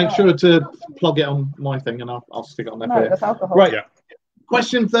to. Yeah, make sure to plug it on my thing, and I'll stick it on there for No, you. that's alcohol. Right. Yeah.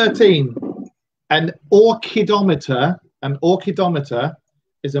 Question 13. An orchidometer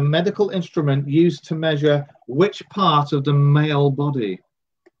is a medical instrument used to measure which part of the male body?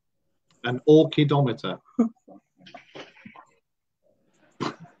 An orchidometer.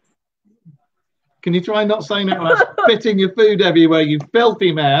 Can you try not saying that without spitting your food everywhere, you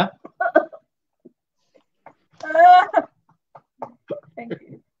filthy mare? Thank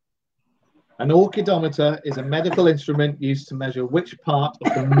you. An orchidometer is a medical instrument used to measure which part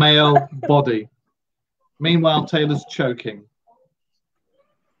of the male body. Meanwhile, Taylor's choking.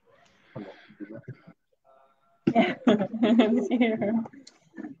 Yeah.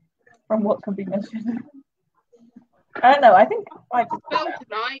 From what can be measured. I don't know. I think I just. Spell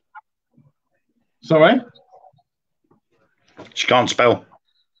tonight. Sorry? She can't spell.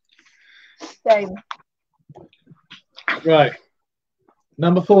 Same. Right.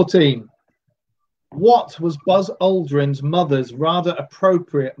 Number 14. What was Buzz Aldrin's mother's rather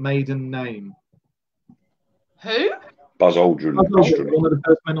appropriate maiden name? Who? Buzz Aldrin. Buzz Aldrin, one of the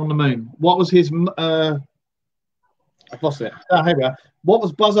first men on the moon. What was his... I've lost it. Ah, here we are. What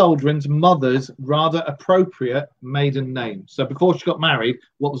was Buzz Aldrin's mother's rather appropriate maiden name? So before she got married,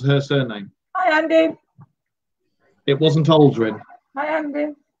 what was her surname? Hi, Andy. It wasn't Aldrin. Hi, Andy.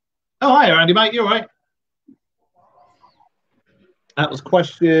 Oh, hi, Andy, mate. You're right. That was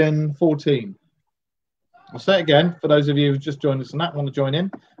question 14. I'll say it again for those of you who just joined us and that want to join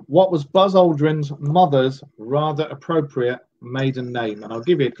in. What was Buzz Aldrin's mother's rather appropriate maiden name? And I'll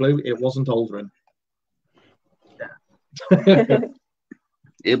give you a clue. It wasn't Aldrin.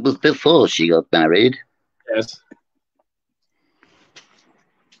 It was before she got married. Yes.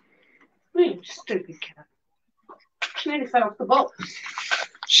 You stupid cat. She nearly fell off the box.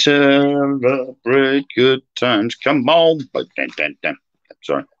 Celebrate good times. Come on.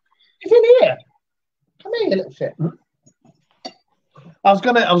 Sorry. He's in here. Come here, you little shit. I was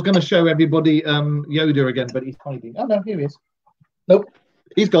gonna show everybody Yoda again, but he's hiding. Oh no, here he is. Nope,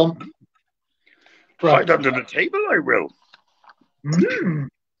 he's gone. Right under the table, I will.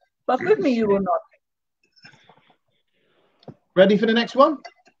 But with me, you will not. Ready for the next one?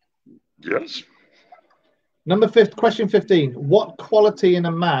 Yes. Question 15. What quality in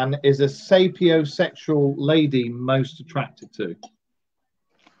a man is a sapiosexual lady most attracted to?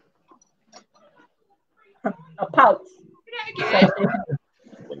 A pouch.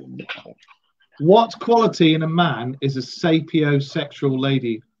 What quality in a man is a sapiosexual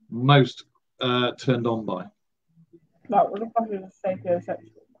lady most turned on by? No, what the fuck is a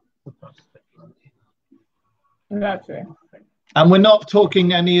sapiosexual? Exactly. And we're not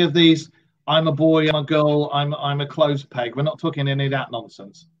talking any of these, I'm a boy, I'm a girl, I'm a clothes peg. We're not talking any of that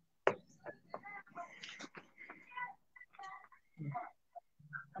nonsense.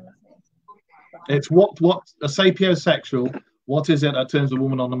 It's what a sapiosexual, what is it that turns a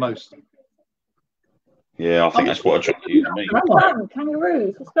woman on the most? Yeah, I think that's what attracted you to me.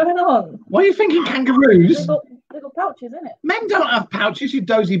 Kangaroos, what's going on? Why are you thinking kangaroos? Little pouches, isn't it? Men don't have pouches, you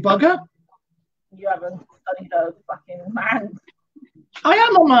dozy bugger. You haven't studied a fucking man. I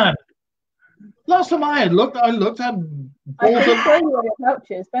am a man. Last time I looked at I balls can show you where your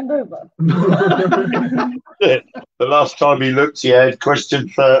pouches. Bend over. The last time he looked, he had question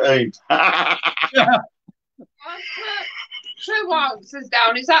 13. I've put 2 answers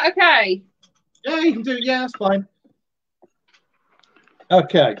down. Is that okay? Yeah, you can do it. Yeah, that's fine.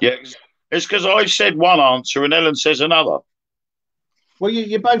 Okay. Yeah, it's because I said one answer and Ellen says another. Well,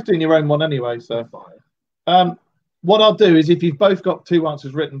 you're both doing your own one anyway, so. What I'll do is, if you've both got two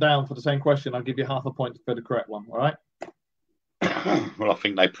answers written down for the same question, I'll give you half a point for the correct one. All right? Well, I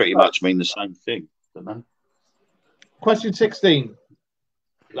think they pretty much mean the same thing, don't they? Question 16.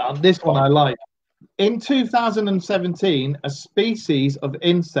 This one I like. In 2017, a species of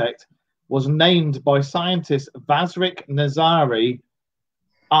insect was named by scientist Vazrik Nazari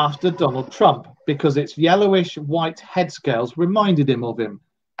after Donald Trump because its yellowish white head scales reminded him of him.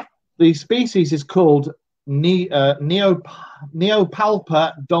 The species is called Neopalpa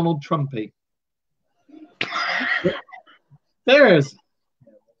Donald Trumpy. There is.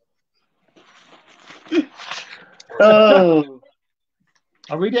 Oh.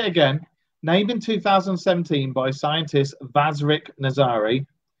 I'll read it again. Named in 2017 by scientist Vazrik Nazari.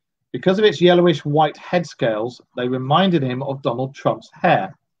 Because of its yellowish white head scales, they reminded him of Donald Trump's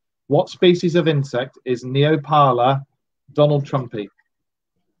hair. What species of insect is Neopala Donald Trumpy?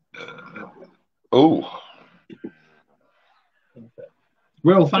 Oh.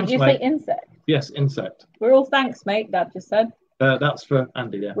 We're all Did thanks, you mate. say insect? Yes, insect. We're all thanks, mate. Dad just said. That's for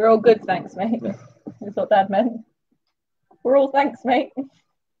Andy, yeah. We're all good, thanks, mate. Yeah. That's what Dad meant. We're all thanks, mate.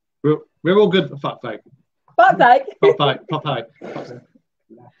 We're all good for fuck fake. Fuck that. Pop out.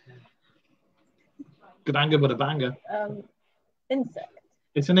 Good anger with a banger. Insect.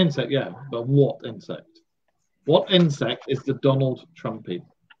 It's an insect, yeah. But what insect? What insect is the Donald Trumpy?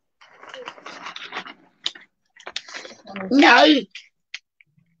 No.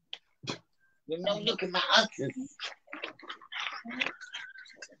 You're not looking at us.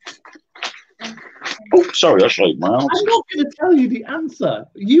 Oh, sorry, I showed my answer. I'm not going to tell you the answer.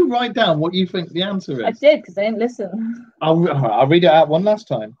 You write down what you think the answer is. I did because I didn't listen. I'll read it out one last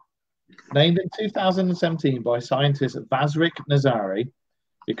time. Named in 2017 by scientist Vazrik Nazari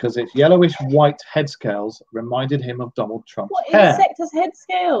because its yellowish white head scales reminded him of Donald Trump's What hair. insect has head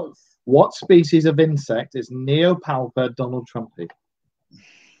scales? What species of insect is Neopalpa Donald Trumpy?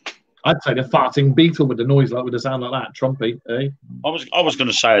 I'd say the farting beetle with the noise like with a sound like that. Trumpy, eh? I was going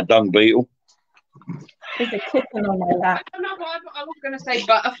to say a dung beetle. There's a kitten on my lap. I don't know why, but I was going to say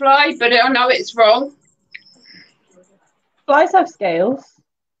butterfly, but I know it's wrong. Flies have scales.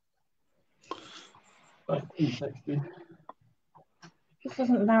 This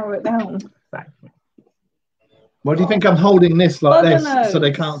doesn't narrow it down. Why do you think I'm holding this like this Bugger so they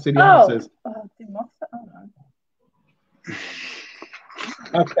nose. can't see the answers? Oh, did Moss? Oh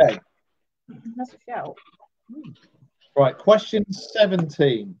no. Okay. That's a shout. Right. Question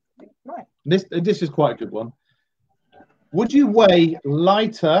 17. Right. This is quite a good one. Would you weigh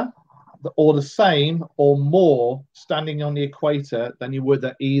lighter or the same or more standing on the equator than you would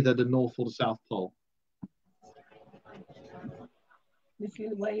at either the North or the South Pole? Would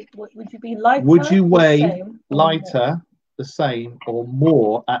you weigh? Would you be lighter? Would you the weigh same, or lighter, the same, or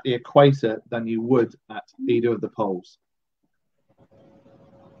more at the equator than you would at either of the poles?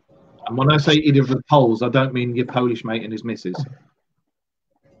 And when I say either of the poles, I don't mean your Polish mate and his missus. more?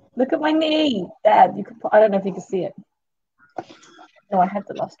 Look at my knee, Dad. You could. I don't know if you can see it. No, I had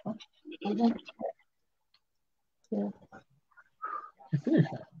the last one. Yeah.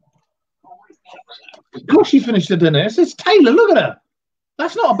 Of course she finished the dinner. It says Taylor, look at her.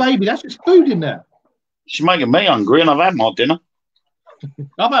 That's not a baby, that's just food in there. She's making me hungry, and I've had my dinner.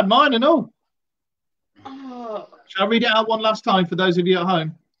 I've had mine and all. Oh, Shall I read it out one last time for those of you at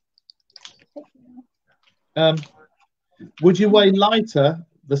home? Would you weigh lighter,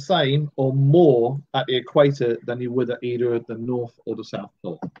 the same, or more at the equator than you would at either the North or the South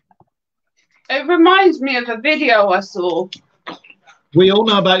Pole? it reminds me of a video I saw. We all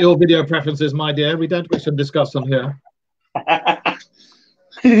know about your video preferences, my dear. We don't wish to discuss them here.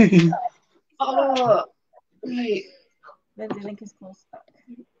 Oh, wait. Lindsay Link is close.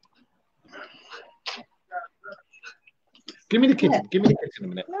 Give me the kitten. Give me the kitten a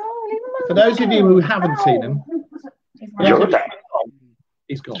minute. No, leave him alone. For those of you who haven't seen him, He's right. Yoda.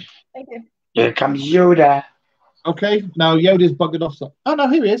 he's gone. Thank you. Here comes Yoda. Okay, now Yoda's buggered off. Oh no,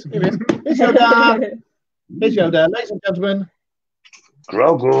 here he is. Here he is. Here's Yoda. Here's Yoda. Ladies and gentlemen.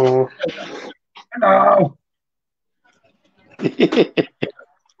 Grogu. Hello.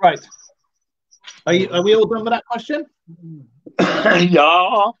 Right. Are we all done with that question?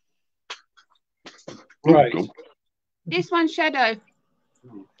 Yeah. Right. This one's Shadow.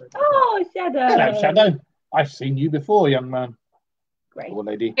 Oh, Shadow. Hello, Shadow. I've seen you before, young man. Great. Or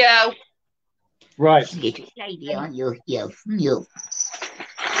lady. Girl. Right. Little lady, aren't you? You.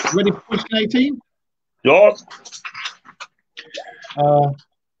 Ready for question 18? Yeah.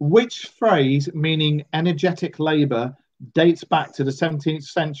 Which phrase meaning energetic labour dates back to the 17th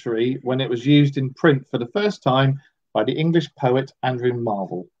century when it was used in print for the first time by the English poet Andrew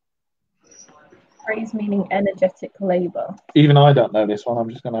Marvell? Phrase meaning energetic labour. Even I don't know this one. I'm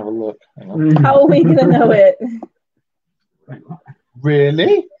just going to have a look. Hang on. How are we going to know it?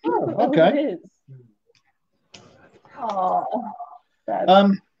 Really? Oh, Okay. it is. Oh, sad.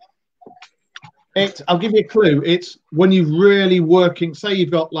 I'll give you a clue. It's when you're really working. Say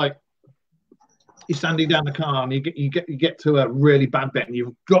you've got like you're standing down the car and you get to a really bad bit and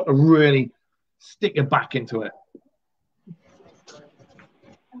you've got to really stick your back into it.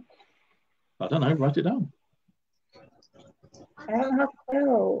 I don't know. Write it down. I don't have to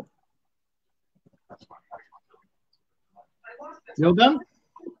know. You're done.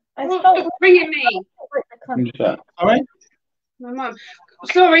 I What's felt ringing me? All right. My mum.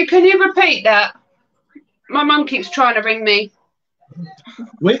 Sorry, can you repeat that? My mum keeps trying to ring me.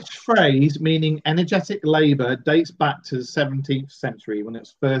 Which phrase meaning energetic labour dates back to the 17th century when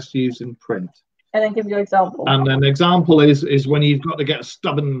it's first used in print? And then give your example. And an example is when you've got to get a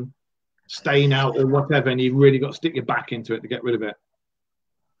stubborn stain out or whatever, and you've really got to stick your back into it to get rid of it.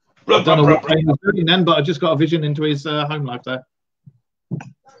 I don't know what he was doing then, but I just got a vision into his home life there.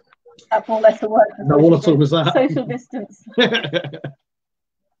 That's more or less a word. No, what at all was that? Social distance.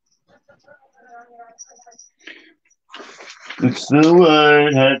 It's the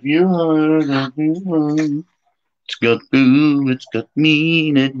word, have you heard of the word? It's got boo, it's got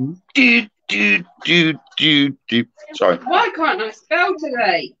meaning. Do. Sorry. Why can't I spell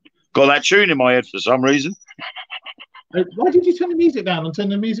today? Got that tune in my head for some reason. Why did you turn the music down and turn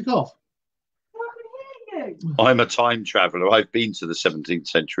the music off? I can hear you. I'm a time traveller. I've been to the 17th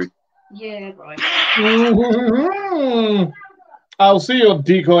century. Yeah, right. I'll see your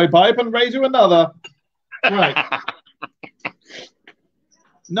decoy pipe and raise you another. Right.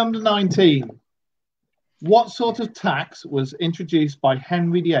 Number 19. What sort of tax was introduced by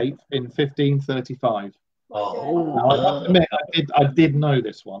Henry VIII in 1535? Now, I have to admit, I did know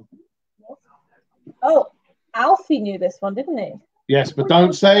this one. Oh, Alfie knew this one, didn't he? Yes, but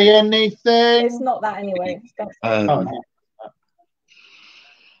don't say anything. It's not that anyway.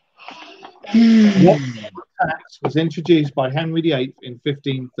 What tax was introduced by Henry VIII in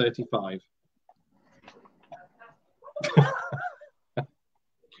 1535?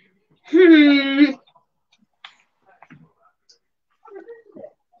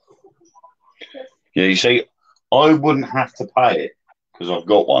 Yeah, you see, I wouldn't have to pay it because I've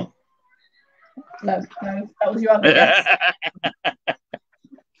got one. No, that was your other guess.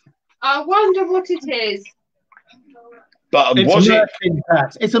 I wonder what it is. But It's was a it? Merkin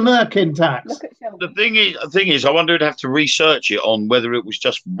tax. It's a Merkin tax. Look at Sheldon. The thing is, I wonder if I'd have to research it on whether it was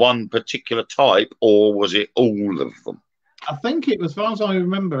just one particular type or was it all of them. I think it was, as far as I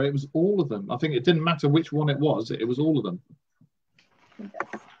remember, it was all of them. I think it didn't matter which one it was all of them.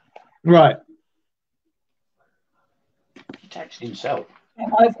 Right. He taxed himself.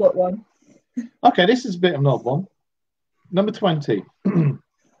 I've got one. Okay, this is a bit of an odd one. Number 20.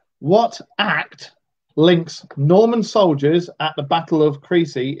 What act links Norman soldiers at the Battle of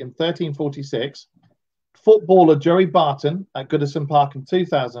Crecy in 1346, footballer Joey Barton at Goodison Park in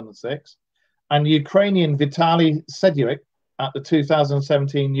 2006, and Ukrainian Vitaly Sedgwick at the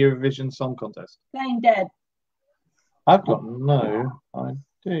 2017 Eurovision Song Contest? Playing Dead. I've got no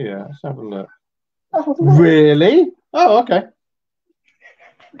idea. Let's have a look. Oh, no. Really? Oh, okay.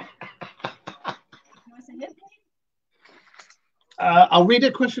 I'll read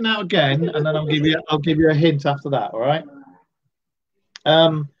a question out again, and then I'll give you a hint after that. All right.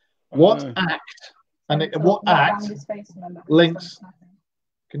 What act what act links?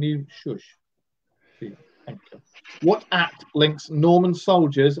 Can you shush? Thank you. What act links Norman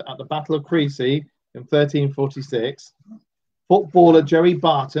soldiers at the Battle of Crecy in 1346, footballer Joey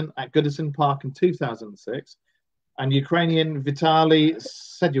Barton at Goodison Park in 2006, and Ukrainian Vitaly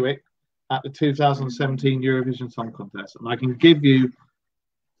Sedgwick at the 2017 Eurovision Song Contest? And I can give you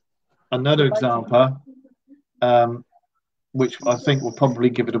another example, which I think will probably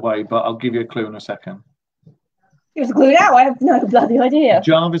give it away, but I'll give you a clue in a second. Give us a clue now. I have no bloody idea.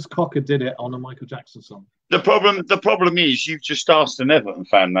 Jarvis Cocker did it on a Michael Jackson song. The problem is you've just asked an Everton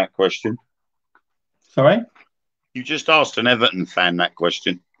fan that question. Sorry? You just asked an Everton fan that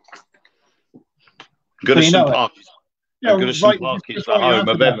question. Goodison know it. Park. Yeah, Goodison right, Park is just the write your home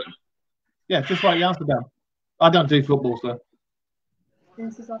answer of down. Everton. Yeah, just write your answer down. I don't do football, sir.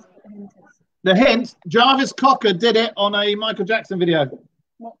 This is us what the hint is. The hint, Jarvis Cocker did it on a Michael Jackson video.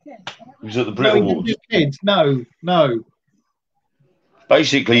 What kid? He was at the No, Brit he didn't Awards. do kids. No.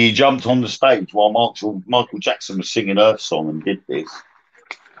 Basically, he jumped on the stage while Michael Jackson was singing Earth Song and did this.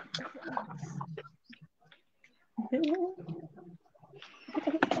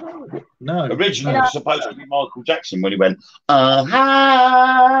 No. Originally, it was supposed to be Michael Jackson when he went, That's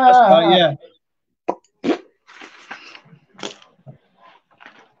right, yeah.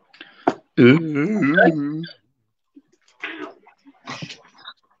 Killing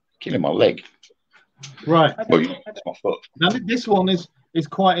my leg. Right. Oh, that's my foot. Now this one is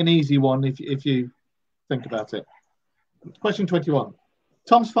quite an easy one if you think about it. Question 21.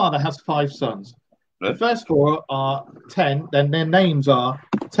 Tom's father has 5 sons. The first 4 are 10, then their names are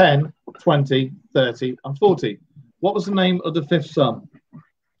 10, 20, 30, and 40. What was the name of the 5th son?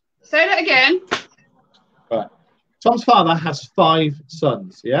 Say that again. Right. Tom's father has 5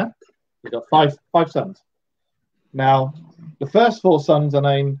 sons, yeah? He's got five sons. Now, the first 4 sons are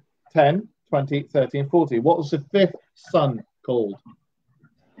named 10, 20, 30, and 40. What was the 5th son called?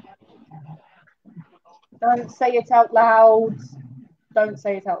 Don't say it out loud. Don't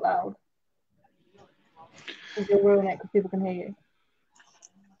say it out loud. Because you'll ruin it because people can hear you.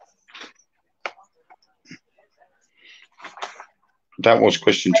 That was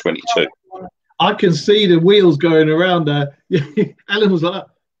question 22. I can see the wheels going around there. Ellen was like that.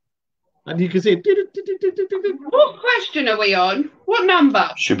 And you can see it. What question are we on? What number?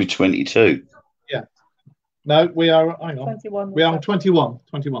 Should be 22. Yeah. No, we are, hang on. 21. We are on 21.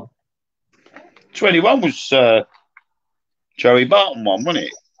 21. 21 was Joey Barton one, wasn't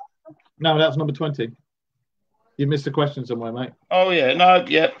it? No, that's number 20. You missed a question somewhere, mate. Oh, yeah. No,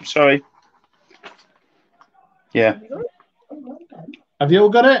 yeah. Sorry. Yeah. Have you all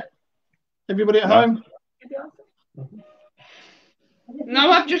got it? Everybody at home? No,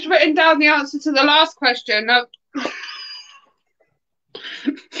 I've just written down the answer to the last question. No.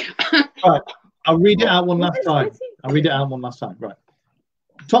 Right. I'll read it out one last time. Right.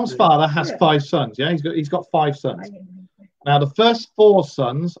 Tom's father has 5 sons. Yeah, he's got 5 sons. Now the first 4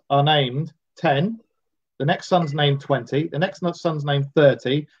 sons are named 10. The next son's named 20. The next son's named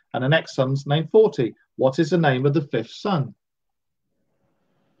 30, and the next son's named 40. What is the name of the 5th son?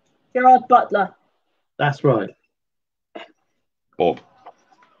 Gerard Butler. That's right. Bob.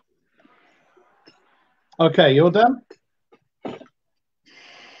 Okay, you're done.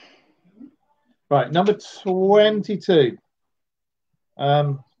 Right, number 22.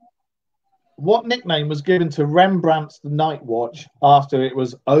 What nickname was given to Rembrandt's The Night Watch after it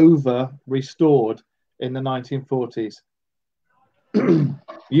was over-restored in the 1940s?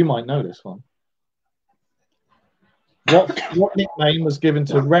 You might know this one. What nickname was given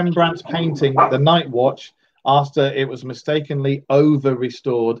to Rembrandt's painting The Night Watch after it was mistakenly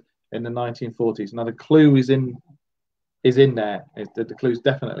over-restored in the 1940s? Now the clue is in there. The clue's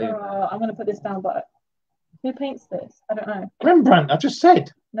definitely in there. I'm going to put this down, but who paints this? I don't know. Rembrandt, I just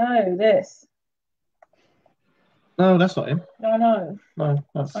said. No, this. No, that's not him. No. No,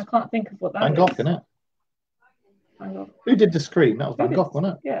 that's I can't think of what that Van is. Gogh, isn't it? Van Gogh. Who did the scream? That was Van Who Gogh, did-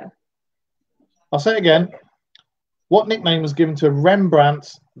 wasn't it? Yeah. I'll say it again. What nickname was given to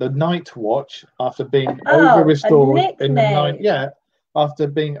Rembrandt's The Night Watch after being over-restored in the nickname. after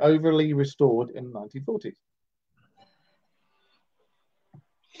being overly restored in the 1940s?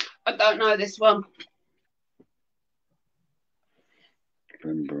 I don't know this one.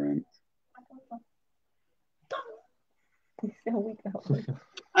 Rembrandt.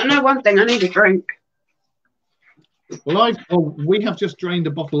 I know one thing. I need a drink. Well, we have just drained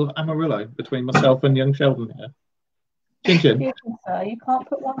a bottle of Amarillo between myself and young Sheldon here. Chin chin. You can't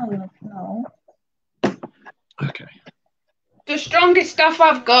put one on the no. Okay. The strongest stuff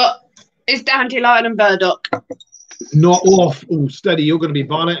I've got is dandelion and burdock. Not off. Oh, steady. You're going to be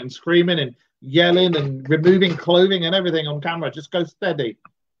violent and screaming and yelling and removing clothing and everything on camera. Just go steady.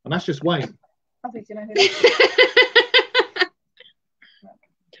 And that's just Wayne. I think you know who that is.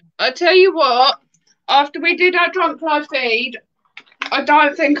 I tell you what, after we did our drunk live feed, I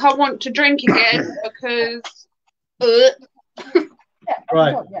don't think I want to drink again because.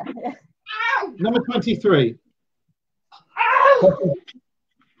 Right. Yeah. Number 23.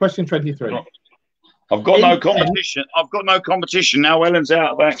 Question 23. I've got no competition. I've got no competition now. Ellen's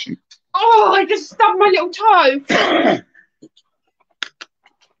out of action. Oh, I just stubbed my little toe.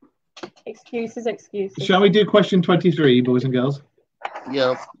 Excuses. Shall we do question 23, boys and girls?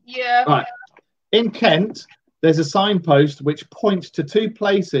 Yeah. Yeah. Right. In Kent, there's a signpost which points to 2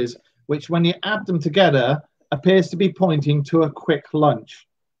 places which, when you add them together, appears to be pointing to a quick lunch.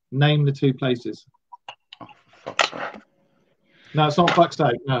 Name the 2 places. Oh, for fuck's sake. No, it's not fuck's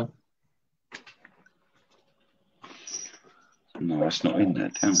sake. No. No, that's not in there.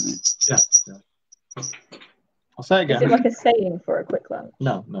 Tell me. Yeah. I'll say it Is again. it like a saying for a quick lunch?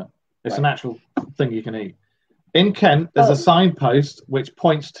 No. It's Right. an actual thing you can eat. In Kent, there's a signpost which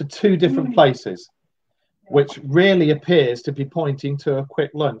points to 2 different places, which really appears to be pointing to a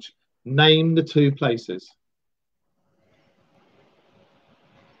quick lunch. Name the 2 places.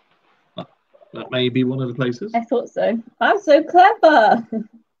 That may be one of the places. I thought so. I'm so clever.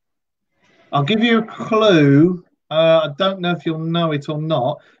 I'll give you a clue. I don't know if you'll know it or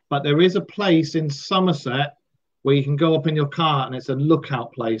not, but there is a place in Somerset where you can go up in your car and it's a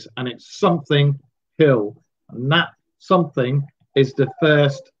lookout place and it's something hill. And that something is the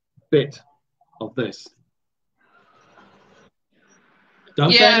first bit of this.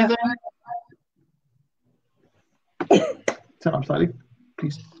 Don't say Yeah. anything. Turn up slightly,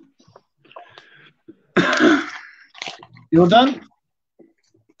 please. You're done?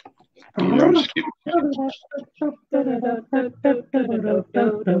 Yeah, I'm just kidding.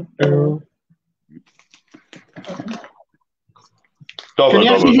 Can you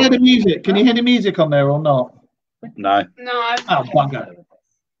actually hear the music? Can you hear the music on there or not? No. No. Oh, bugger.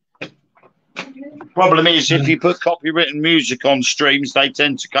 Problem is, if you put copywritten music on streams, they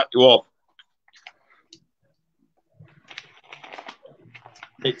tend to cut you off.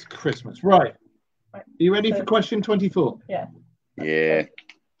 It's Christmas. Right. Are you ready for question 24? Yeah. Yeah.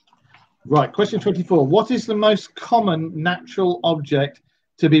 Right. Question 24. What is the most common natural object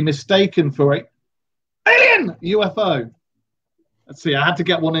to be mistaken for a alien UFO? Let's see. I had to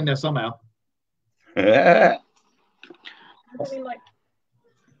get one in there somehow. I mean, like,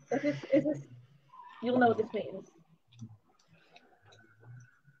 is this? You'll know what this means.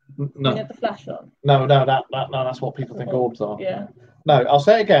 No. You have the flash on. No, that's what people think orbs are. Yeah. No, I'll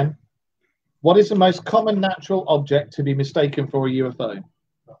say it again. What is the most common natural object to be mistaken for a UFO?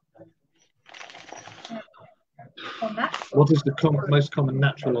 What is the most common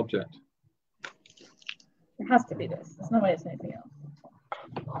natural object? It has to be this. There's no way it's anything else.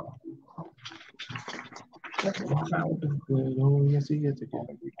 Oh, yes, he is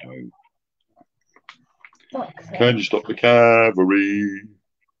again. Can you stop the cavalry?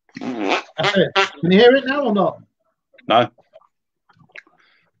 That's it. Can you hear it now or not? No.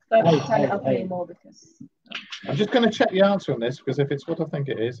 Don't turn it up anymore because. I'm just going to check the answer on this because if it's what I think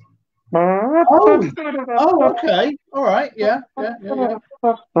it is. Oh, okay. All right. Yeah. You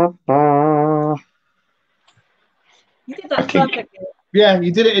did that perfectly. Yeah,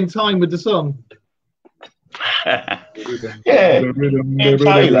 you did it in time with the song. Yeah. Taylor,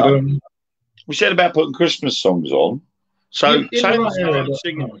 we said about putting Christmas songs on. So In the Taylor right area, started but-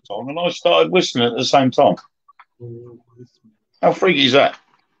 singing the song and I started whistling at the same time. How freaky is that?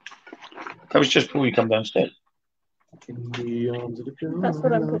 That was just before you come downstairs. That's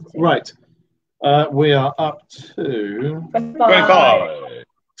what I'm putting. Right. We are up to 25.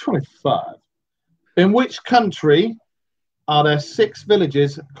 25. In which country are there 6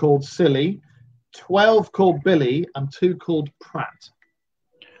 villages called Silly, 12 called Billy, and 2 called Pratt?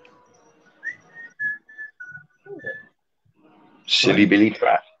 Silly Billy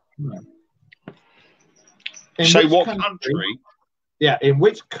Pratt. In Say which what country? Yeah, in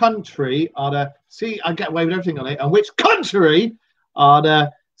which country are there... See, I get away with everything on it. In which country are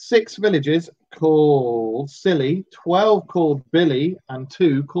there 6 villages called Silly, 12 called Billy, and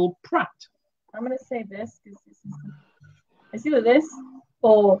 2 called Pratt? I'm going to say this because it's either this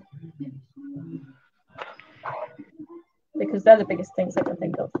or because they're the biggest things I can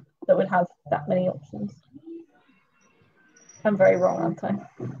think of that would have that many options. I'm very wrong, aren't I?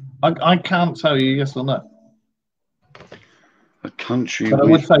 I can't tell you yes or no. A country But I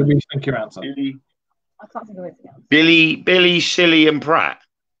with would say rethink your answer. Billy, I can't think of anything else. Billy, Silly, and Pratt.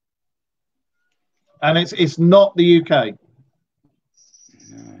 And it's not the UK.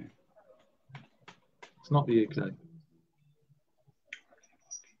 No. It's not the UK.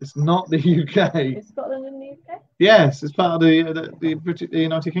 It's not the UK. Is Scotland in the UK? Yes, it's part of the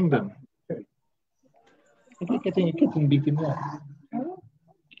United Kingdom.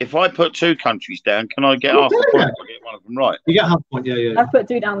 If I put 2 countries down, can I get Oh, half the yeah. point? I get one of them right. You get half a point, yeah. I've put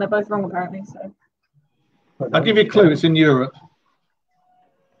 2 down. They're both wrong apparently. So I'll give you a clue. It's in Europe.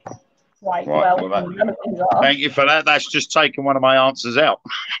 right. Right, Well, well, none of these are. Thank you for that. That's just taken one of my answers out.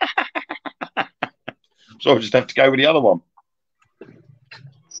 So I'll just have to go with the other one.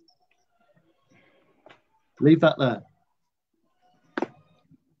 Leave that there.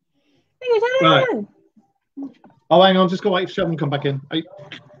 Right. Oh, hang on. Just go wait for Sheldon to come back in.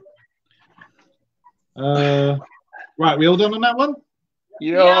 Right, we all done on that one?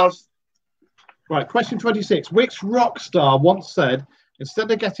 Yes. Right, question 26. Which rock star once said,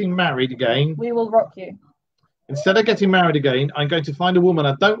 instead of getting married again, We will rock you. I'm going to find a woman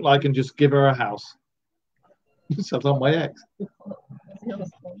I don't like and just give her a house? Sounds on my ex.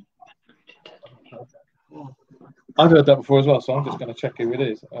 I've heard that before as well, so I'm just going to check who it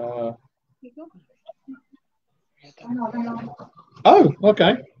is. Oh,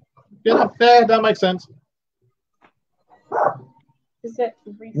 okay. Yeah, that makes sense. Is it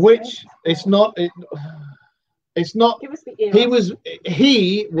Which it's not. It's not. Give us the era.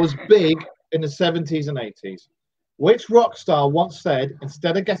 He was big in the 70s and 80s? Which rock star once said,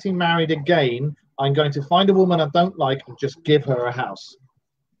 instead of getting married again, I'm going to find a woman I don't like and just give her a house?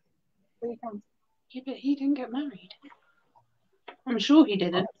 Yeah, but he didn't get married. I'm sure he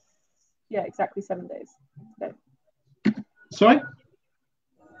didn't. Yeah, exactly 7 days. So, Sorry?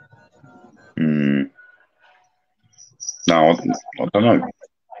 No, I don't know.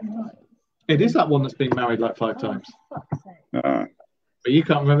 It is that one that's been married like 5 times. Uh, But you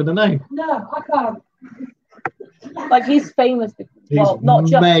can't remember the name. no, I can't. Like he's famous. He's Well, not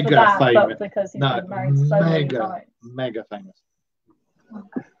just mega for that, famous. but because he's No, been married so many times. mega famous.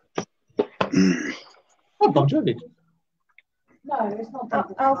 Oh, Bon Jovi. No, it's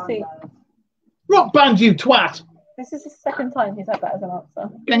not. I'll see. Rock band, you twat! This is the second time he's had that as an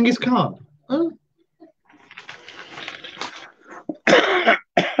answer. Genghis Khan. Oh. I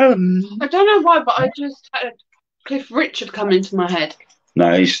don't know why, but I just had Cliff Richard come into my head. no,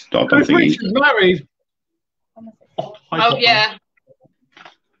 I don't Cliff think he's. Richard's married. Oh, yeah.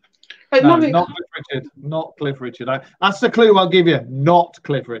 But No, mummy, not Cliff Richard. Not Cliff Richard. That's the clue I'll give you. Not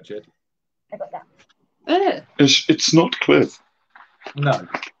Cliff Richard. I got that. It's not Cliff. No.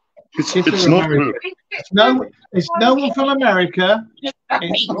 It's It's not married. Cliff. It's no one from America.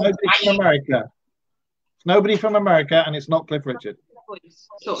 It's nobody from America. It's nobody from America, and it's not Cliff Richard.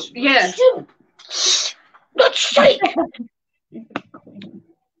 yeah. Not shake.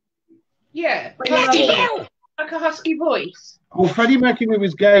 Yeah. Still. Like a husky voice. Well, Freddie Mercury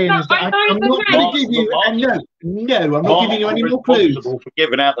was gay, and No, I'm I know not the going to name. give you. No, I'm not Mark giving you any is more clues. responsible for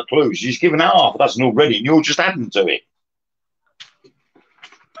giving out the clues. He's given out half a dozen already, and you're just adding to it.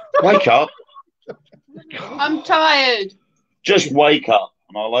 Wake up. I'm tired. Just wake up,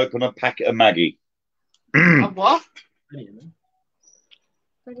 and I'll open a packet of Maggie. A what? They even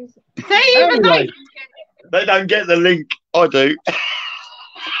Anyway. They don't get the link. I do.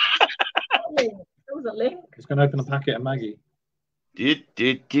 There was a link. It's going to open a packet of Maggie.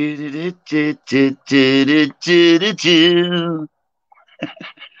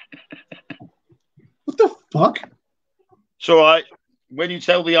 What the fuck? It's all right. When you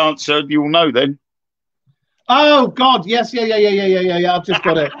tell the answer, you'll know then. Oh God, yes, yeah. I've just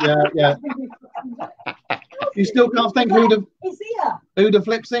got it. Yeah. You still can't think who the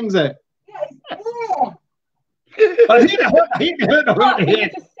flip sings it. Just sing some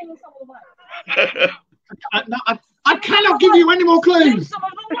of the words. I cannot give you any more clues. Some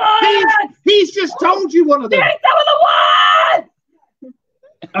of the words. He's just told you one of them. Sing some of the words.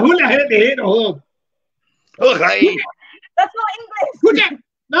 I wouldn't have hit the hit or Okay. That's not English. would you?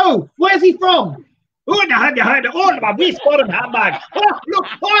 No, where's he from? Oh, the hand behind it. Oh, my waist bottom handbag. Oh, look.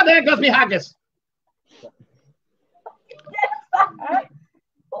 Oh, there goes me haggis. But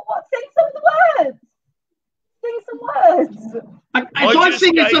what? Sing some of the words. Sing some words. If I just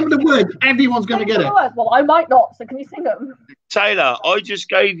sing you gave- some of the words, everyone's going to Sing get some it. of the words. Well, I might not. So can you sing them? Taylor, I just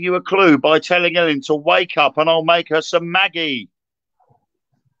gave you a clue by telling Ellen to wake up and I'll make her some Maggie.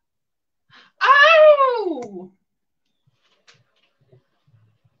 Oh!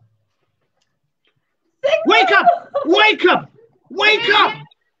 Sing Wake them. up! Wake up! Wake up!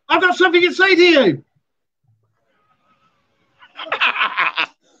 I've got something to say to you.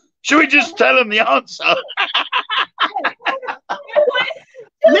 Should we just tell him the answer?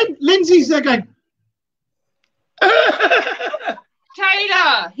 Lindsay's there going, Taylor,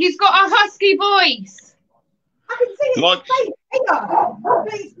 he's got a husky voice. I can sing it. Like- Please, Taylor.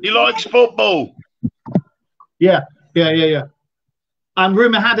 Please. He likes football. yeah. And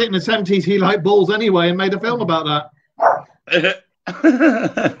rumour had it in the 70s he liked balls anyway and made a film about that.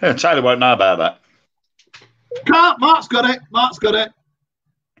 Taylor won't know about that. Mark's got it.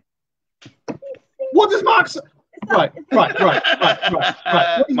 What does Mark say? Right. What does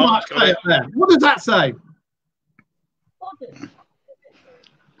Mark Mark's got say it. up there? What does that say?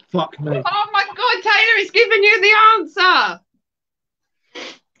 Fuck me. Oh my God, Taylor, he's giving you the answer.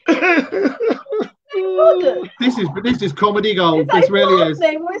 This is comedy gold. This really is.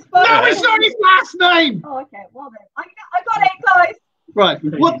 No, it's not his last name. Oh, okay. Well then, I got it, guys. Right.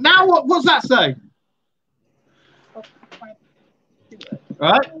 What's that say?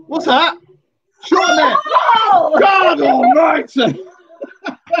 Right. What's that? Shorten it. Oh! God almighty.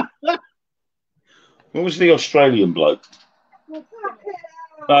 What was the Australian bloke? No,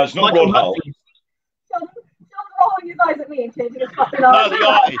 it's not Michael Rod Hull. Hutchins. Don't roll you guys at me and changing his fucking No, answer.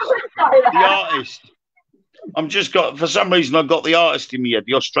 the artist. I'm just got, for some reason, I've got the artist in my head,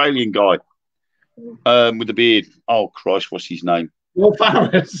 the Australian guy with the beard. Oh, Christ, what's his name? Will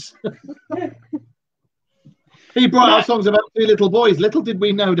Farris. He brought out songs about 2 little boys. Little did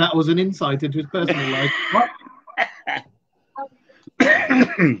we know that was an insight into his personal life. What?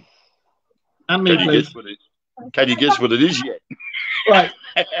 And me, please. Can you guess what it is yet? Right.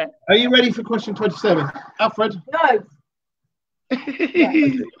 Are you ready for question 27? Alfred? No.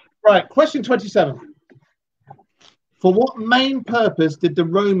 Right. Question 27. For what main purpose did the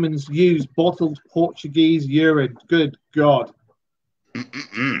Romans use bottled Portuguese urine? Good God.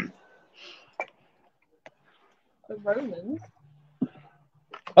 The Romans.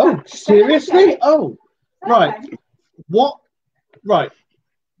 Oh, seriously? Oh, right. What? Right.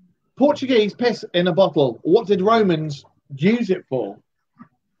 Portuguese piss in a bottle. What did Romans use it for?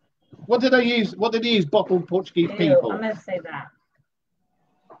 What did they use? What did they use bottled Portuguese pee Ew, for? I'm going to say that.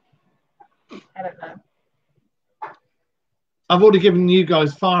 I don't know. I've already given you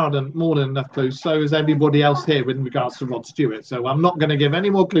guys more than enough clues. So has everybody else here with regards to Rod Stewart. So I'm not going to give any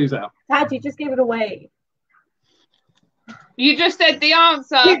more clues out. Dad, you just give it away. You just said the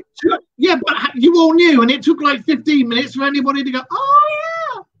answer. Yeah, but you all knew, and it took like 15 minutes for anybody to go, oh,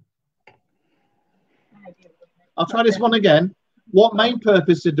 yeah. I'll try this one again. What main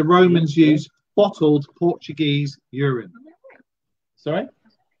purpose did the Romans use bottled Portuguese urine? Sorry?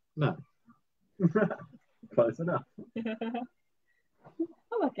 No. Close enough.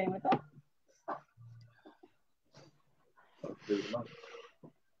 I'm okay with that.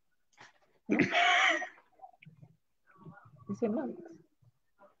 You say monks?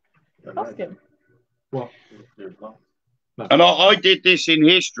 Ask him. What? And I did this in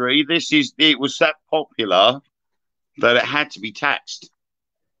history. It was that popular that it had to be taxed.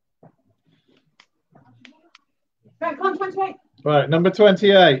 Right, come on, 28. Right, number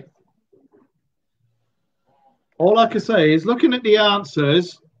 28. All I can say is, looking at the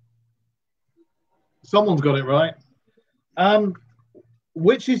answers, someone's got it right.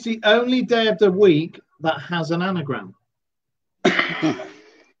 Which is the only day of the week that has an anagram?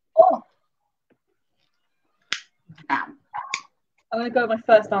 Oh. I'm going to go with my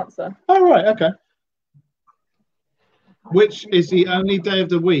first answer. Oh, right, okay. Which is the only day of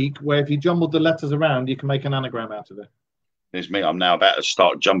the week where if you jumbled the letters around, you can make an anagram out of it? Here's me. I'm now about to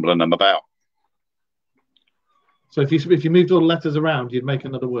start jumbling them about. So if you moved all the letters around, you'd make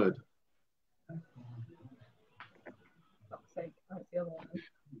another word.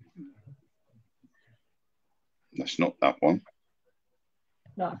 That's not that one.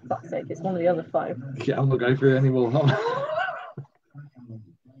 No, for fuck's sake, it's one of the other 5. Yeah, I'm not going through it anymore.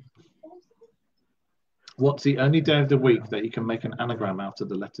 What's the only day of the week that you can make an anagram out of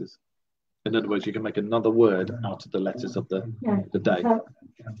the letters? In other words, you can make another word out of the letters of the day.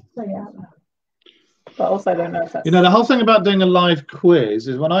 But also, I don't know if that's... You know, the whole thing about doing a live quiz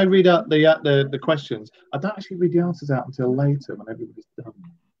is when I read out the questions, I don't actually read the answers out until later when everybody's done.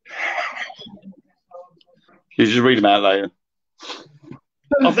 You just read them out later.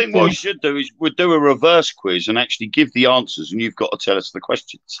 I think what we should do is we'll do a reverse quiz and actually give the answers, and you've got to tell us the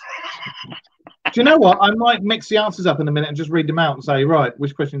questions. Do you know what? I might mix the answers up in a minute and just read them out and say, right,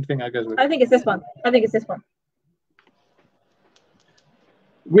 which question do you think I goes with? I think it's this one.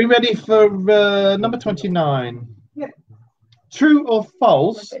 We ready for number 29? Yeah. True or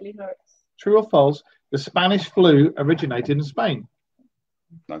false? True or false? The Spanish flu originated in Spain.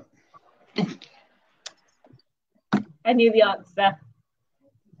 No. I knew the answer.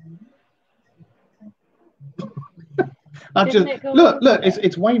 I just look.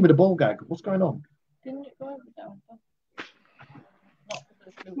 It's Wayne with a ball gag. What's going on? Didn't it go over down?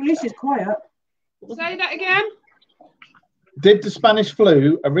 Well, this is quiet. Say that again. Did the Spanish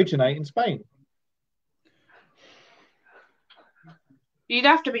flu originate in Spain? You'd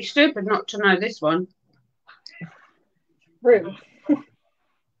have to be stupid not to know this one. Rude.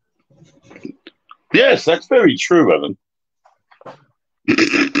 Yes, that's very true, Ellen.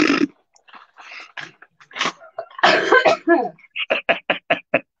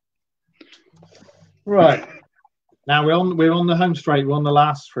 Right. Now we're on the home straight. We're on the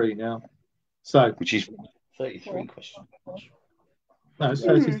last 3 now. So which is 33 questions. No, it's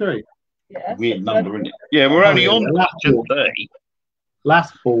 33. Yeah. Weird number, isn't it? Yeah, we're only on question 30.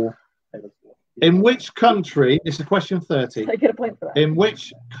 Last 4. In which country, this is question 30. I get a point for that. In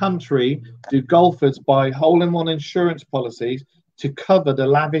which country do golfers buy hole-in-one insurance policies to cover the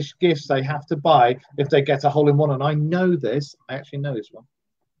lavish gifts they have to buy if they get a hole-in-one? And I know this. I actually know this one.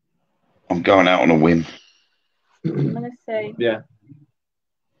 I'm going out on a whim. I'm going to say... Yeah.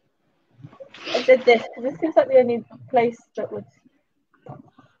 I said this, because this seems like the only place that would...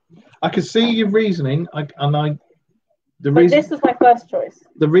 I could see your reasoning, This was my first choice.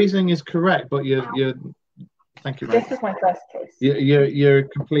 The reasoning is correct, but you're thank you, mate. This was my first choice. You're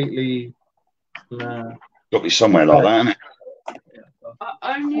completely... Got to be somewhere like that, isn't it?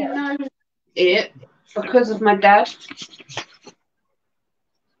 I only know it because of my dad.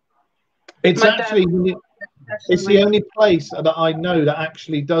 It's My dad- actually it's the only place that I know that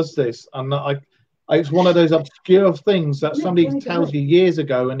actually does this, and it's one of those obscure things that somebody tells you years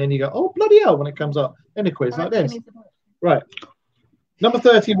ago, and then you go, "Oh bloody hell!" when it comes up in a quiz like this. Right, number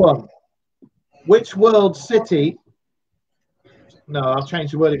 31. Which world city? No, I'll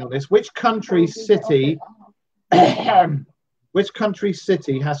change the wording on this. Which country's city? Which country's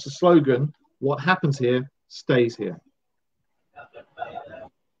city has the slogan, "What happens here stays here"?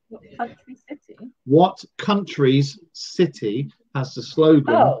 Country city. What country's city has the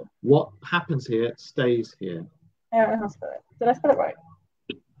slogan, Oh. "What happens here stays here"? I don't know how to spell it. Did I spell it right?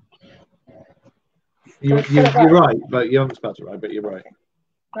 You're right, but you haven't spelled it right, but you're right.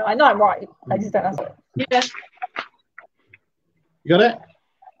 No, I know I'm right. I just don't know how to spell it. Yeah. You got it?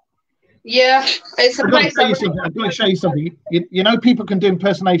 Yeah. It's a I've got to place. show you something. I've got to show you something. You know, people can do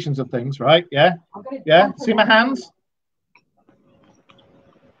impersonations of things, right? Yeah? Yeah? See my hands?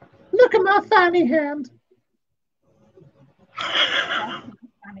 Look at my fanny hand.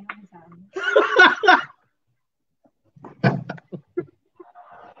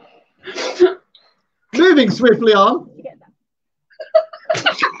 Moving swiftly on.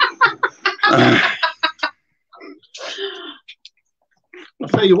 I'll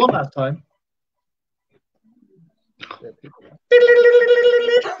show you one last time.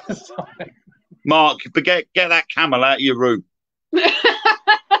 Sorry. Mark, get that camel out of your room.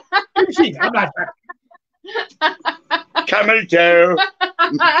 I'm like, Camel toe.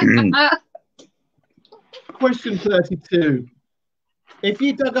 question 32. If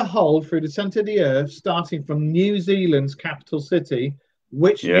you dug a hole through the centre of the earth, starting from New Zealand's capital city,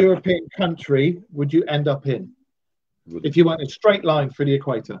 which European country would you end up in? If you went a straight line through the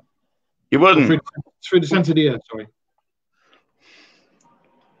equator. You wouldn't. Through the centre of the earth, sorry.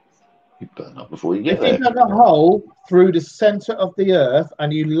 You burn up before you get If there. you dug a hole through the centre of the earth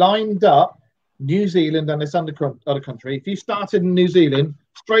and you lined up New Zealand and this other country, if you started in New Zealand,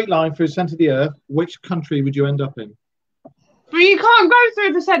 straight line through the centre of the earth, which country would you end up in? But you can't go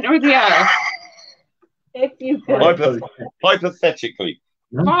through the centre of the earth. If you could. Hypothetically.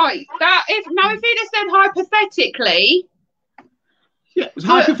 Right. If you'd have said hypothetically. Yeah, it was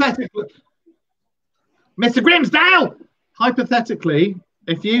hypothetically. Mr. Grimsdale! Hypothetically,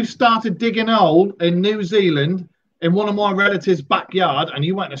 if you started digging a hole in New Zealand in one of my relatives' backyard and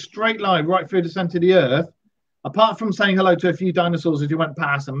you went a straight line right through the centre of the earth, apart from saying hello to a few dinosaurs as you went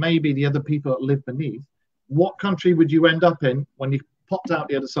past and maybe the other people that live beneath, what country would you end up in when you popped out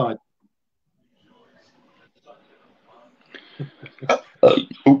the other side?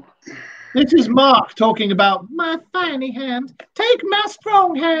 This is Mark talking about my fanny hand. Take my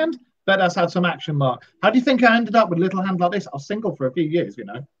strong hand. Bet that's had some action, Mark. How do you think I ended up with a little hand like this? I was single for a few years, you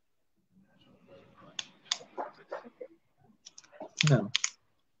know. No.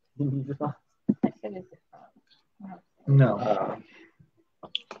 No.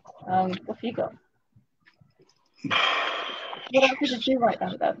 What have you got? What else did you write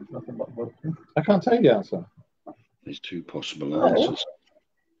down then? I can't tell you the answer. There's two possible answers.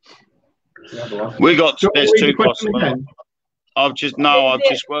 There's two possible. I've just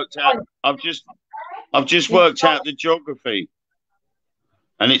worked out the geography,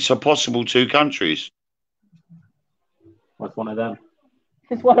 and it's a possible two countries. What's one of them?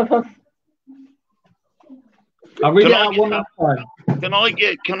 It's one of them. I'll read it out one last time. Can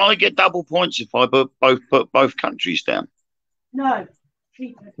I get double points if I put both countries down? No.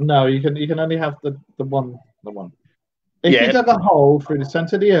 No, you can only have the one. If you dug a hole through the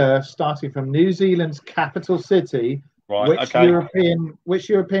centre of the earth, starting from New Zealand's capital city, which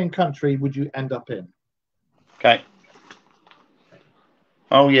European country would you end up in? Okay.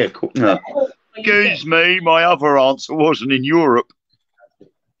 Oh yeah, cool. No. Excuse me, my other answer wasn't in Europe.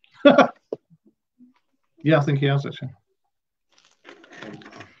 Yeah, I think he has actually.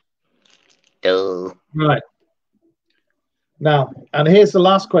 Right. Now, and here's the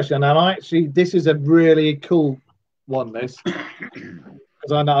last question. And this is a really cool one, this.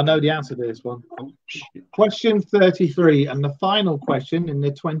 Because I know the answer to this one. Question 33, and the final question in the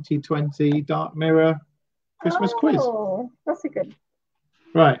 2020 Dark Mirror Christmas quiz. That's a good.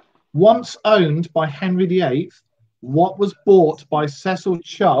 Right. Once owned by Henry VIII, what was bought by Cecil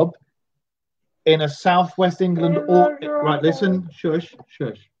Chubb in a southwest England? Right, listen, shush.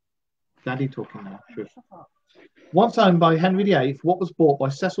 Daddy talking now, shush. Once owned by Henry VIII, what was bought by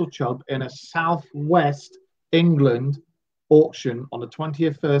Cecil Chubb in a southwest England auction on the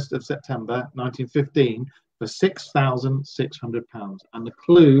 21st of September 1915 for £6,600? And the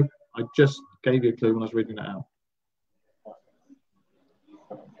clue, I just gave you a clue when I was reading it out.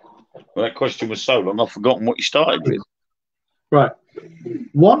 Well, that question was so long, I've forgotten what you started with. Right.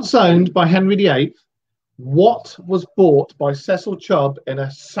 Once owned by Henry VIII, what was bought by Cecil Chubb in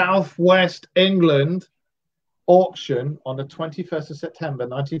a southwest England auction on the 21st of September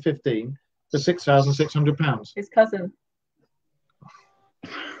 1915 for £6,600? His cousin. I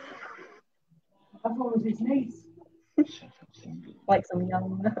thought it was his niece. Like some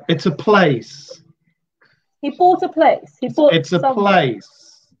young. It's a place. He bought a place. It's a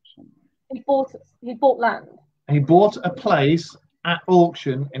place. He bought land. He bought a place at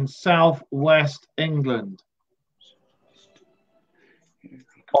auction in southwest England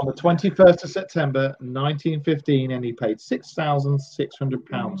on the 21st of September 1915, and he paid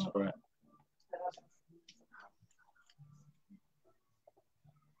 £6,600 for it.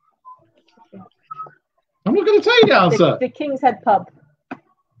 I'm not going to tell you the answer. The King's Head pub.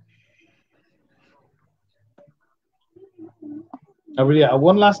 Oh, yeah,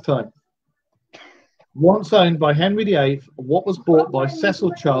 one last time. Once owned by Henry VIII, what was bought by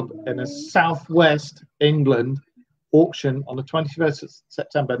Cecil Chubb in a southwest England auction on the 21st of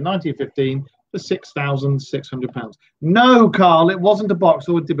September 1915 for £6,600? No, Carl, it wasn't a box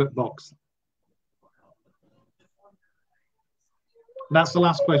or a Dybbuk box. That's the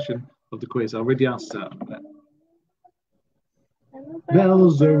last question of the quiz. I'll read the answer out in a minute.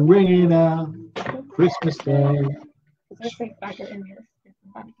 Bells are ringing out Christmas Day.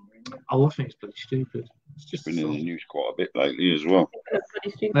 Oh, I think it's pretty stupid. It's just been in the news quite a bit lately as well.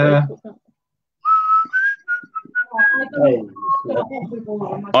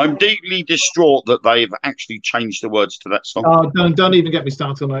 I'm deeply distraught that they've actually changed the words to that song. Oh, don't even get me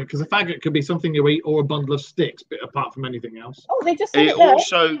started on it, because a faggot could be something you eat or a bundle of sticks, but apart from anything else. Oh, they just said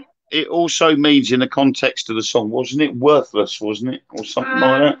It also means, in the context of the song, wasn't it worthless, wasn't it, or something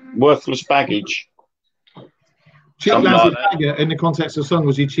like that? Worthless baggage. Cheap lousy faggot in the context of the song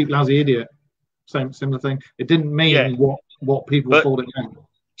was you cheap lousy idiot. Similar thing. It didn't mean what people thought it meant.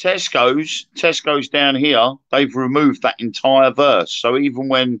 Tesco's down here, they've removed that entire verse. So even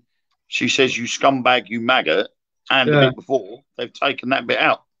when she says you scumbag, you maggot, and a bit before, they've taken that bit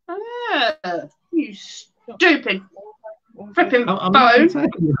out. You stupid flipping phone.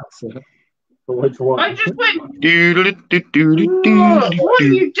 Which one? I just went, what What are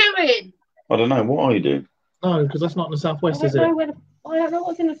you doing? I don't know. What are you doing? No, because that's not in the southwest, I is it? don't know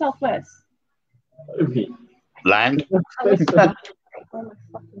what's in the southwest. Land.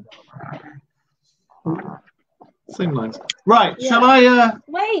 Same lines. Right, shall I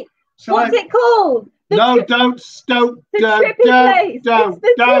wait, what's it called? No, don't. It's the trippy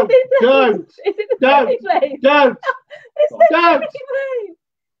place.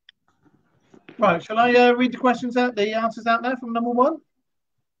 Right, shall I read the questions out, the answers out there from number one?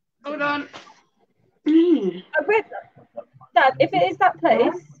 Hold on. I read that. If it is that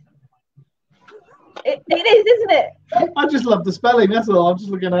place, it is, isn't it? I just love the spelling, that's all. I'm just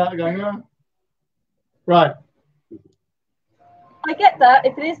looking at it going, oh. Right. I get that.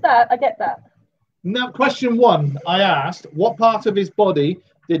 If it is that, I get that. Now, question one, I asked, what part of his body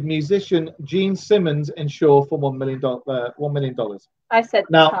did musician Gene Simmons insure for $1 million? I said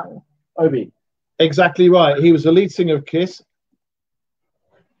now, tongue. Obi. Exactly right. He was the lead singer of Kiss,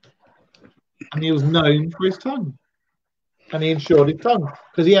 and he was known for his tongue. And he insured his tongue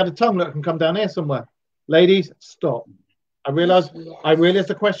because he had a tongue that can come down here somewhere. Ladies, stop. I realise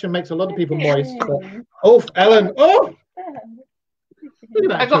the question makes a lot of people moist. But, oh, Ellen! Oh, look at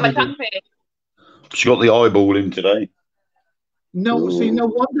that. I got my tongue pierced. She got the eyeball in today. No, see, no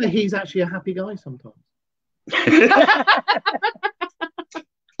wonder he's actually a happy guy sometimes.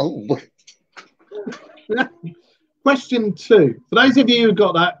 Oh. Question two. For those of you who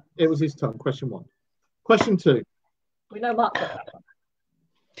got that, it was his tongue. Question one. Question two. We know Mark got that one.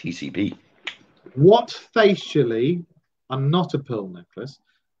 TCP. What facially, and not a pearl necklace,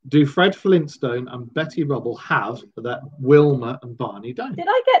 do Fred Flintstone and Betty Rubble have that Wilma and Barney don't? Did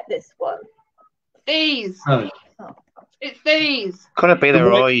I get this one? These. No. It's these. Could it be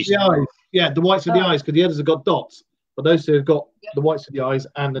their eyes? The eyes. Yeah, the whites of the eyes, because the others have got dots. But those two have got the whites of the eyes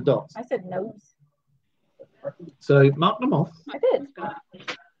and the dots. I said nose. So mark them off. I did.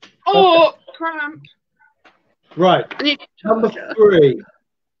 Oh, cramp. Right. I need Number three.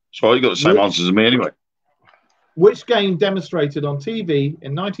 So you got the same answers as me anyway. Which game demonstrated on TV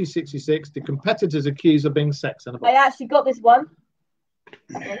in 1966 the competitors accused of being sex and I actually got this one.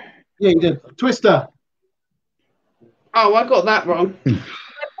 Yeah, you did. Twister. Oh, I got that wrong.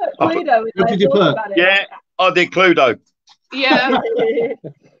 I put Cluedo. What did you put? Yeah, I did Cluedo. Yeah.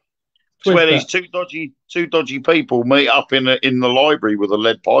 It's where these two dodgy people meet up in the library with a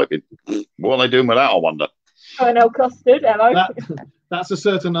lead pipe in. What are they doing with that, I wonder? Oh, no custard, hello. That's a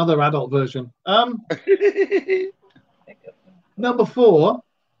certain other adult version. Number 4.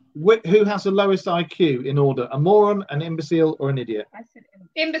 Who has the lowest IQ in order? A moron, an imbecile, or an idiot? I said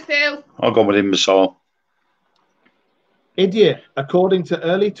Imbecile. I'll go with imbecile. Idiot. According to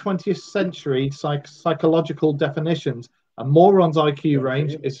early 20th century psychological definitions, a moron's IQ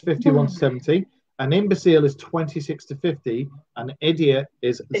range is 51 to 70. An imbecile is 26 to 50. An idiot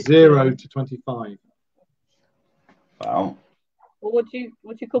is 0 to 25. Wow. Well, what do you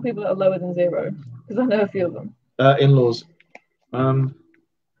call people that are lower than 0? Because I know a few of them. In-laws.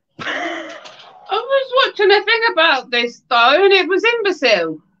 I was watching a thing about this though, and it was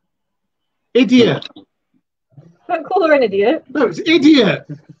imbecile. Idiot. Don't call her an idiot. No, it's idiot.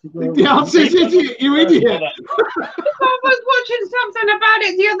 The answer is idiot. You idiot. I was watching something about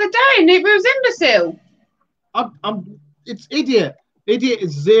it the other day, and it was imbecile. It's idiot. Idiot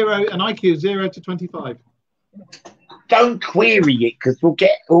is 0, and IQ is 0 to 25. Don't query it because we'll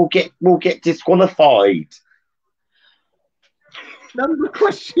get disqualified.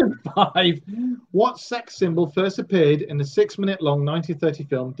 Question 5. What sex symbol first appeared in the 6-minute-long 1930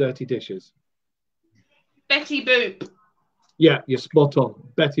 film Dirty Dishes? Betty Boop. Yeah, you're spot on.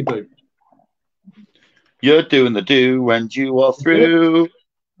 Betty Boop. You're doing the do and you are through.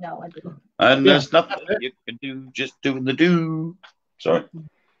 No, I didn't. And there's nothing you can do, just doing the do. Sorry.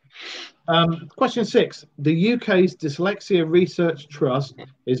 Question 6. The UK's Dyslexia Research Trust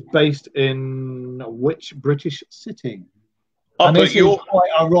is based in which British city? I'll put your... quite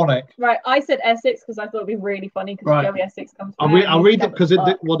ironic. Right, I said Essex because I thought it'd be really funny because Right. Joey Essex comes I'll from read it because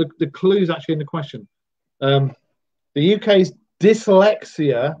the clue's actually in the question. The UK's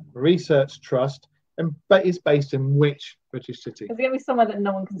Dyslexia Research Trust is based in which British city? It's going to be somewhere that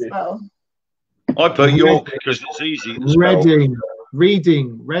no one can spell. I put York because it's easy to spell.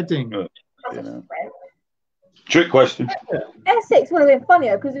 Reading. Yeah. Trick question. Essex would have been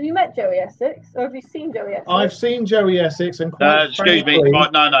funnier because have you met Joey Essex or have you seen Joey Essex? I've seen Joey Essex and quite Excuse me. frankly-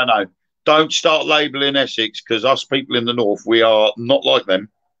 Right, no. Don't start labelling Essex because us people in the north, we are not like them.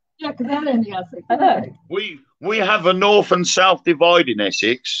 Yeah, because they're in the Essex. I know. We have a north and south divide in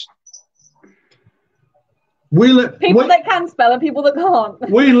Essex. People that can spell and people that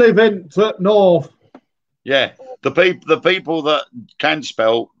can't. We live in the north. Yeah, the people that can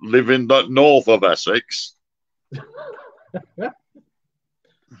spell live in the north of Essex.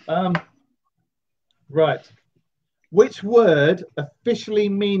 Right. Which word, officially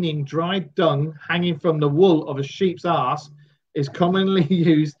meaning dried dung hanging from the wool of a sheep's arse, is commonly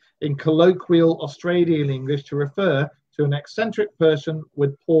used in colloquial Australian English to refer to an eccentric person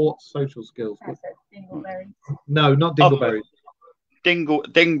with poor social skills? I said dingleberry. No, not dingleberry.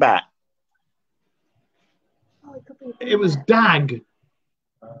 Dingbat. Oh, it could be. It was dag.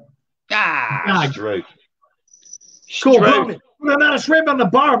 Dag. True. Cool. True. Put another shrimp on the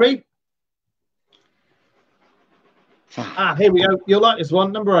Barbie. Here we go. You'll like this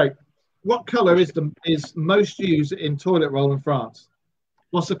one. Number 8. What colour is most used in toilet roll in France?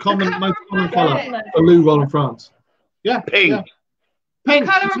 What's the most common colour for loo roll in France? Yeah, Pink. Yeah. Pink.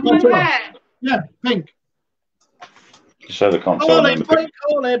 Colour It's of one my to one. hair. Yeah, pink. So the console. All in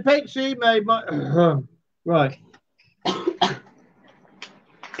pink. She made my. Right.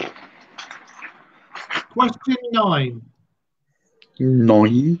 Question 9.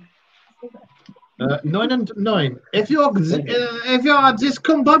 9. 9 and 9. If you're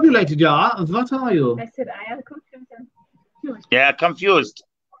discombobulated, what are you? I said I am confused. Yeah, confused.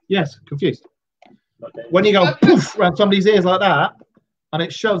 Yes, confused. When you go poof around somebody's ears like that, and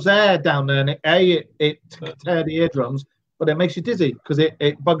it shoves air down there, and it tears the eardrums, but it makes you dizzy because it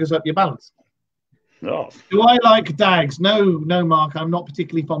buggers up your balance. Oh. Do I like dags? No, Mark. I'm not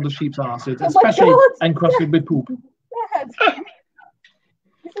particularly fond of sheep's asses, Oh my especially God. encrusted with poop. Dad.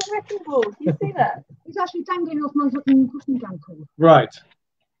 It's a wrecking ball. Do you see that? He's actually dangling off my fucking custom gang cord. Right.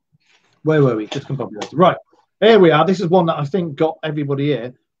 Where were we? Discombobulated. Right. Here we are. This is one that I think got everybody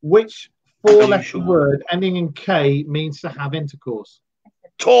here. Which 4-letter word ending in K means to have intercourse?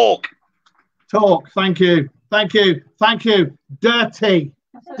 Talk. Talk. Thank you. Dirty. I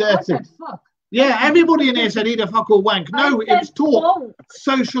said fuck. Yeah, everybody in here said either fuck or wank. No, it was talk.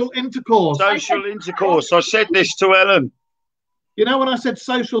 Social intercourse. Social intercourse. I said this to Ellen. You know when I said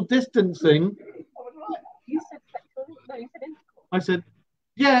social distancing, You said sexual. No, you said intercourse. I said,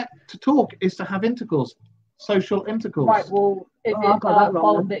 yeah, to talk is to have intercourse. Social intercourse. Right, well, is I it got that wrong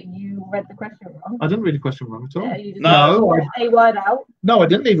fault then. that you read the question wrong? I didn't read the question wrong at all. Yeah, you just No. left a word out. No, I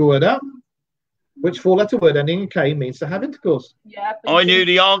didn't leave a word out. Which 4-letter word ending in K means to have intercourse? Yeah. but I you knew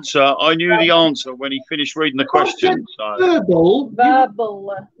the answer when he finished reading the question. So. Verbal.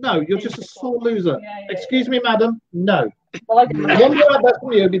 verbal. No, you're just a sore loser. Yeah. Excuse me, madam. No. Well, I didn't know. One word that's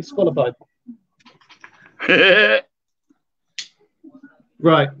from you, be disqualified.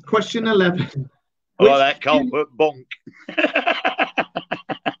 Right. Question 11. I like that. Can't put bonk.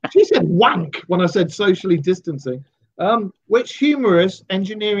 She said wank when I said socially distancing. Which humorous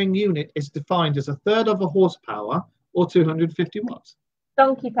engineering unit is defined as a third of a horsepower or 250 watts?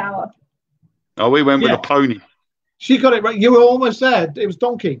 Donkey power. Oh, we went with Yeah. a pony. She got it right. You were almost there. It was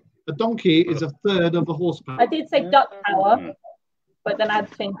donkey. A donkey is a third of a horsepower. I did say duck power, but then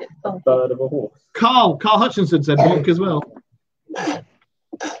I'd change it to donkey. Third of a horse. Carl Hutchinson said bonk as well.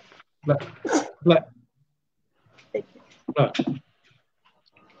 Right.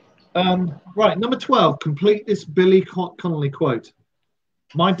 Right, number 12. Complete this Billy Connolly quote.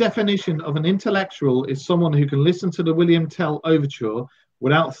 My definition of an intellectual is someone who can listen to the William Tell overture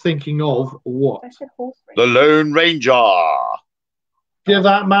without thinking of what? I said horse race. The Lone Ranger. Give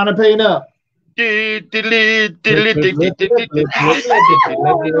that man a peanut. I I said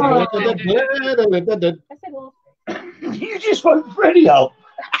horse race. You just woke Freddie up.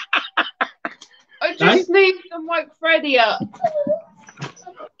 I just need to wake Freddie up.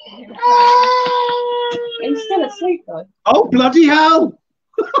 He's still asleep though. Oh, bloody hell!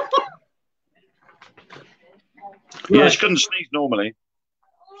 Yeah, she couldn't sneeze normally.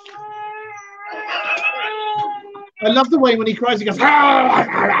 I love the way when he cries, he goes.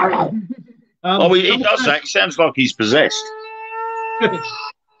 Oh, he does that. He sounds like he's possessed.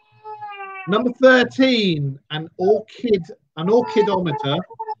 Number 13, an orchidometer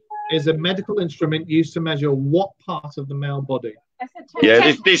is a medical instrument used to measure what part of the male body? I said Yeah,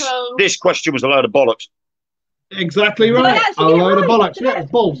 Testicles. this question was a load of bollocks. Exactly Well, right. that's A load of right. bollocks. Yeah, it's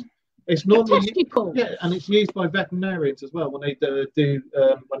balls. It's normally Testicle. yeah, and it's used by veterinarians as well when they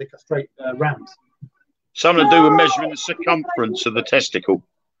when they castrate rams. Something to do with measuring the circumference of the testicle.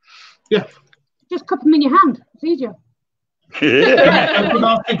 Just cup them in your hand. It's easier. Open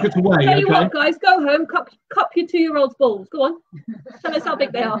our secret away, Tell you okay? what, guys, go home, cup your 2-year-old's balls. Go on. Tell us how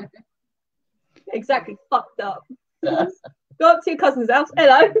big they are. Exactly, fucked up. Go up to your cousin's house.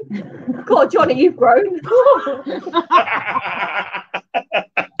 Hello. God, Johnny, you've grown.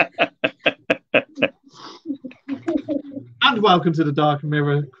 And welcome to the Dark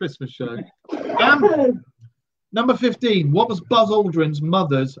Mirror Christmas show. Number 15. What was Buzz Aldrin's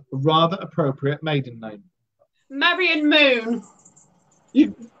mother's rather appropriate maiden name? Marion Moon.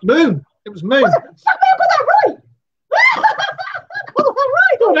 Moon. It was Moon. Somebody got that right.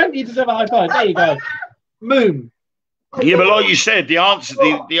 Oh, don't you just have a high five? There you go. Moon. Yeah, but like you said, the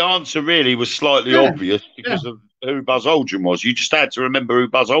answer really was slightly obvious because of who Buzz Aldrin was. You just had to remember who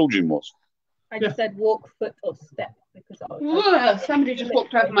Buzz Aldrin was. I just said walk, foot, or step because I was. Ugh, somebody just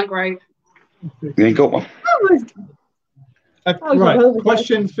walked over my grave. You ain't got one. Right.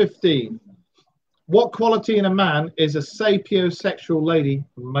 Question 15. What quality in a man is a sapiosexual lady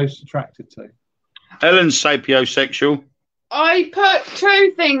most attracted to? Ellen's sapiosexual. I put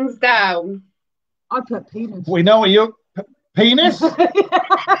 2 things down. I put penis. We know what you penis.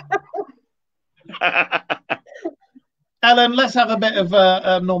 Ellen, let's have a bit of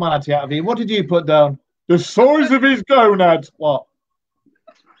normality out of you. What did you put down? The size of his gonads. What?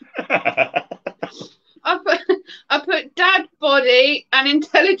 I put dad body and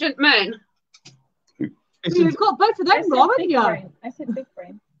intelligent men. It's You've got both of them wrong, haven't big you? brain. I said big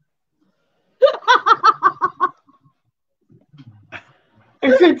brain.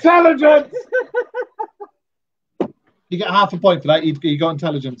 It's intelligence. You get half a point for that. You got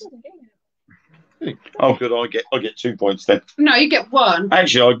intelligence. Oh, good. I get 2 points then. No, you get 1.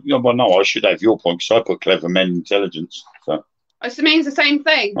 Actually, I should have your point because I put clever men intelligence. So It means the same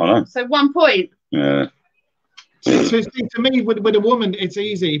thing. I know. So 1 point. Yeah. So see, to me, with a woman, it's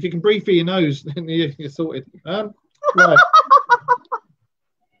easy. If you can breathe through your nose, then you're sorted. Right.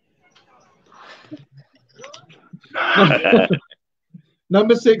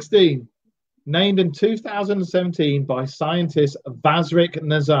 Number 16. Named in 2017 by scientist Vazrik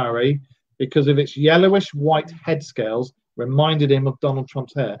Nazari because of its yellowish-white head scales reminded him of Donald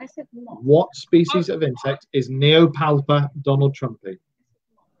Trump's hair. I said moth. What species of insect is Neopalpa Donald Trumpy?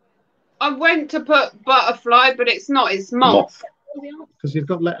 I went to put butterfly, but it's not. It's moth. Because you've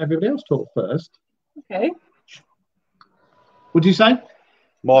got to let everybody else talk first. Okay. Would you say?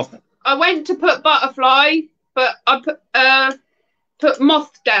 Moth. I went to put butterfly, but I put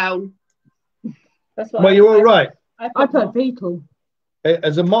moth down. That's what Well, you're all right. I I put put moth. beetle.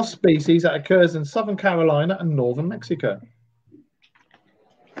 As a moth species that occurs in southern Carolina and northern Mexico.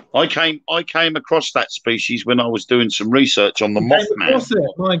 I came across that species when I was doing some research on the Came Mothman. across it.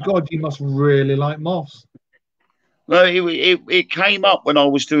 My God, you must really like moths. No, it came up when I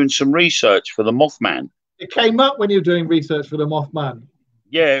was doing some research for the Mothman. It came up when you were doing research for the Mothman.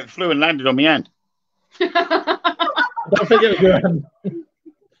 Yeah, it flew and landed on my hand. I think it was your hand.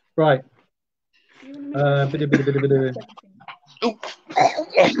 Right. Biddy, biddy, biddy, biddy.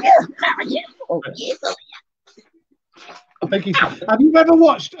 Thank you. Have you ever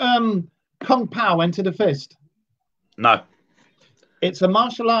watched Kung Pao Enter the Fist? No. It's a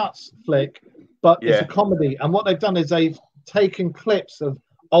martial arts flick, but it's Yeah. a comedy. And what they've done is they've taken clips of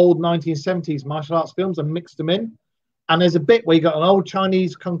old 1970s martial arts films and mixed them in. And there's a bit where you got an old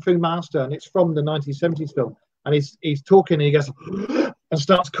Chinese kung fu master, and it's from the 1970s film. And he's talking, and he goes and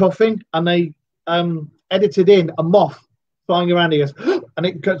starts coughing, and they edited in a moth flying around. He goes, and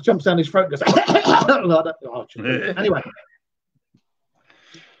it jumps down his throat. And goes, anyway.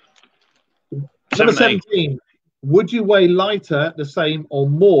 Number 17. Would you weigh lighter, the same, or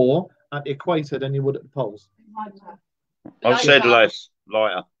more at the equator than you would at the poles? I've said less,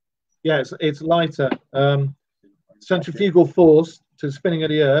 lighter. Yeah, it's lighter. Centrifugal force to the spinning of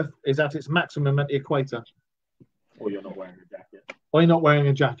the Earth is at its maximum at the equator. Or you're not wearing a jacket. Or you're not wearing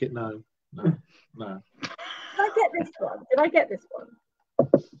a jacket, no. Did I get this one? Did I get this one?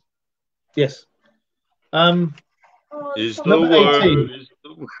 Yes. Is the number word. 18. Is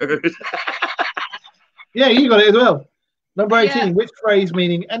the word. Yeah, you got it as well. Number 18, Yeah. which phrase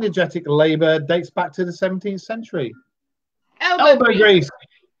meaning energetic labour dates back to the 17th century? Elbow grease. Grease.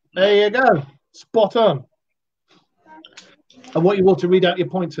 There you go. Spot on. I want you all to read out your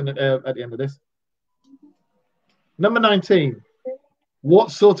points at the end of this. Number 19.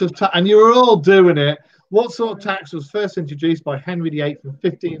 What sort of tax, and you're all doing it, what sort of tax was first introduced by Henry VIII in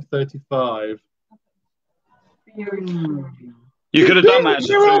 1535? You could have done that as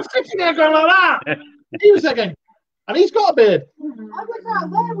a You're all two. sitting there going like that. He was thinking, and he's got a beard. I was out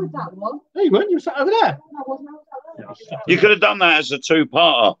there with that one. No, you weren't. You were sat over there. I wasn't out there. You could have done that as a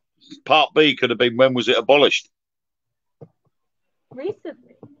two-parter. Part B could have been when was it abolished?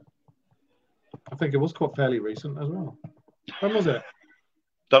 Recently. I think it was quite fairly recent as well. When was it?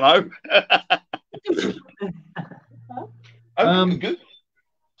 Don't know. Um,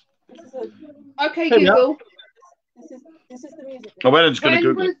 Okay, Here we are. Google. This is the music. Oh, Ellen's going to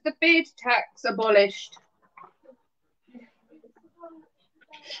When Google. was the beard tax abolished?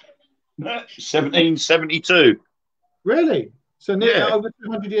 1772. Really? So nearly Yeah. over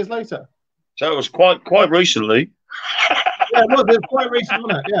 200 years later. So it was quite recently. Yeah, it was. It was quite recent,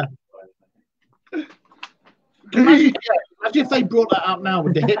 wasn't it? Yeah. Imagine if they brought that out now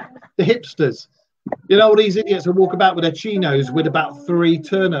with the hipsters. You know, all these idiots who walk about with their chinos with about 3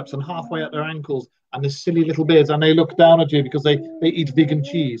 turnips and halfway up their ankles and the silly little beards, and they look down at you because they eat vegan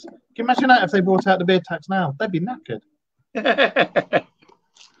cheese. Can you imagine that if they brought out the beard tax now? They'd be knackered.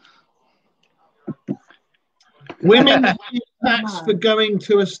 Women pay tax for going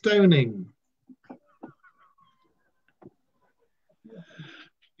to a stoning.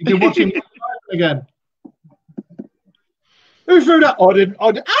 You're watching again. Who threw that? Oh, I didn't.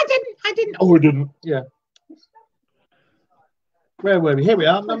 I didn't. Oh, I didn't. Yeah. Where were we? Here we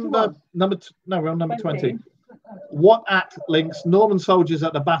are. We're on number 20. What act links Norman soldiers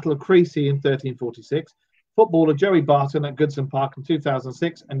at the Battle of Crecy in 1346, footballer Joey Barton at Goodson Park in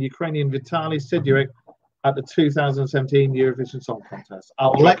 2006, and Ukrainian Vitaly Sidurik at the 2017 Eurovision Song Contest?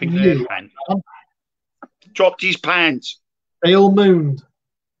 I'll let you. Dropped his pants. They all mooned.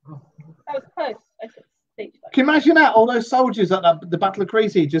 That was close. I should speak. Can you imagine that? All those soldiers at the Battle of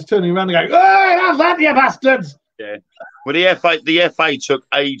Crecy just turning around and going, "Hey, how's that, you bastards!" Yeah. Well, the FA took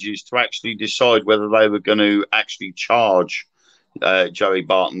ages to actually decide whether they were going to actually charge Joey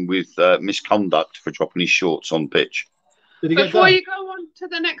Barton with misconduct for dropping his shorts on pitch. Did he get Before done? you go on to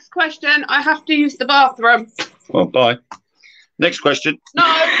the next question, I have to use the bathroom. Well, bye. Next question.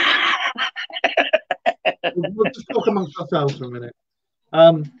 No. We'll just talk amongst ourselves for a minute.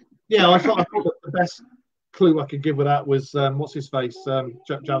 Yeah, I thought that the best clue I could give with that was what's his face,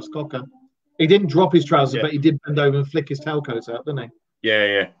 Giles Cocker. He didn't drop his trousers, Yeah. but he did bend over and flick his tailcoats out, didn't he?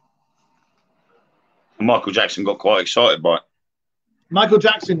 Yeah. And Michael Jackson got quite excited by it. Michael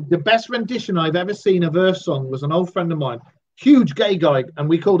Jackson, the best rendition I've ever seen of Earth Song was an old friend of mine, huge gay guy, and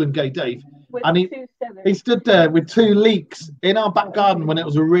we called him Gay Dave. With And he stood there with 2 leaks in our back garden when it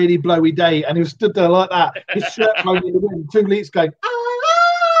was a really blowy day, and he was stood there like that, his shirt blowing in the wind, 2 leaks going, ah!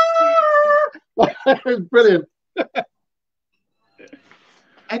 It was brilliant.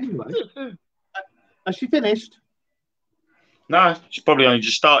 Anyway, has she finished? No, she's probably only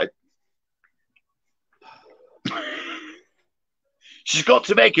just started. She's got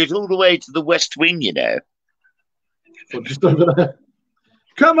to make it all the way to the West Wing, you know. Or just over there?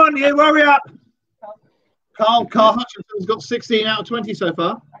 Come on, you, hurry up! Carl Hutchinson's got 16 out of 20 so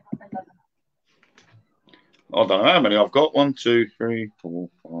far. I don't know how many I've got. 1, 2, 3, 4,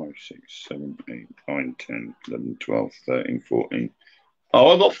 5, 6, 7, 8, 9, 10, 11, 12, 13, 14,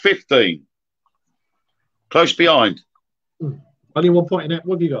 Oh, I got 15. Close behind. Only 1 point in it.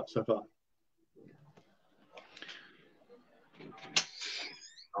 What have you got so far?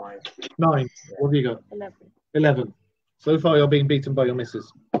 9. What have you got? 11. So far, you're being beaten by your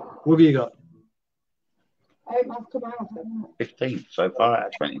missus. What have you got? 15 so far out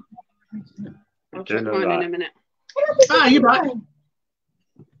of 20. I'll Doing check all mine in right. a minute. Ah, you're back.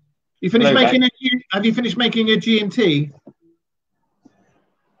 You finished Hello, making have you finished making a G&T?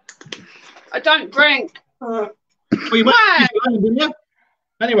 I don't drink. Well, you went Why? didn't you?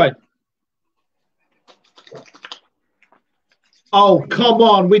 Anyway. Oh, come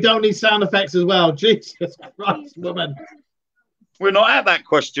on. We don't need sound effects as well. Jesus Christ, woman. We're not at that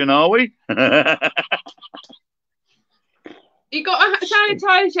question, are we? You got to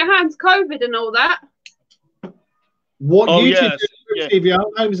sanitize your hands, COVID and all that. What Oh, you two yes, do, yeah. Steve, your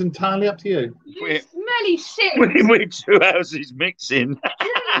own home is entirely up to you. You We're- smelly shit. We're 2 houses mixing.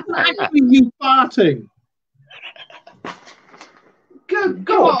 Actually, you farting. Good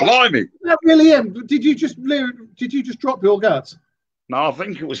God, God. blimey. That really am. Did you just drop your guts? No, I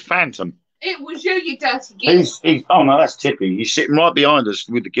think it was Phantom. It was you, you dirty git. Oh, no, that's Tippy. He's sitting right behind us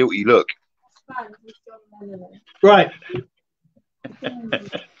with the guilty look. Right.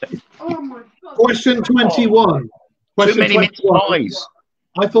 Oh my God. Question 21. Too Question many mince 21. pies.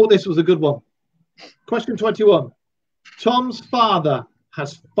 I thought this was a good one. Question 21. Tom's father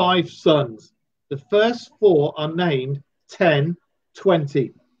has 5 sons. The first 4 are named 10,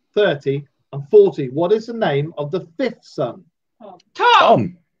 20, 30, and 40. What is the name of the 5th son?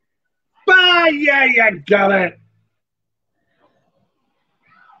 Tom. Ah, yeah, you got it.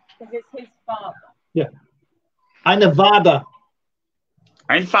 Because it's his father. Yeah. I Nevada.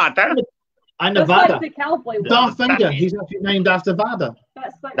 And Father. I That's Nevada. like the cowboy one. Darth Vader. He's actually named after Vada.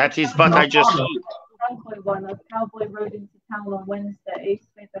 That's like That the is what I just said. cowboy one. A cowboy rode into town on Wednesday.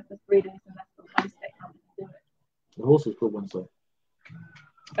 Smith after 3 days and left on Wednesday. How did he do it? The horse was called Wednesday.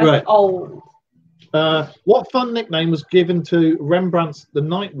 That's Right. old. What fun nickname was given to Rembrandt's The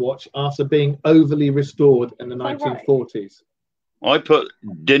Night Watch after being overly restored in the that right? 1940s? I put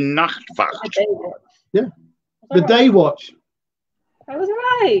the The Nachtwacht. day watch. Yeah. Was The that Day Watch. right? That was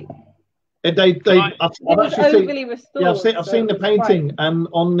right. Right. I've It was actually seen, overly restored. yeah, I've so seen it the was right. painting and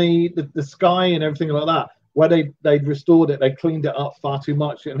on the sky and everything like that, where they'd restored it, they cleaned it up far too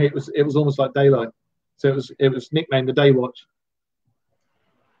much, and it was almost like daylight. So it was nicknamed the Day Watch.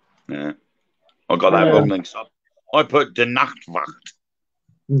 Yeah. I got that Yeah. wrong then. So I put the Nachtwacht.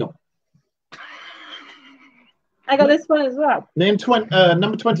 No. I got this one as well.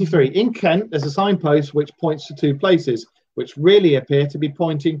 Number 23. In Kent, there's a signpost which points to 2 places, which really appear to be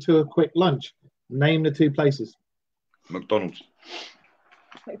pointing to a quick lunch. Name the 2 places. McDonald's.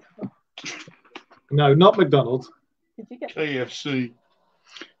 No, not McDonald's. Did you get KFC.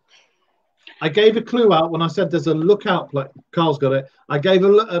 I gave a clue out when I said there's a lookout place. Carl's got it. I gave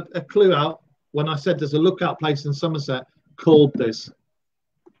a clue out when I said there's a lookout place in Somerset called this.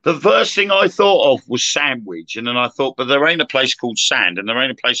 The first thing I thought of was Sandwich, and then I thought, but there ain't a place called Sand, and there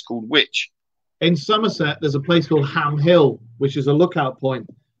ain't a place called Witch. In Somerset, there's a place called Ham Hill, which is a lookout point,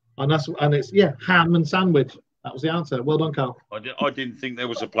 and it's ham and sandwich. That was the answer. Well done, Carl. I didn't think there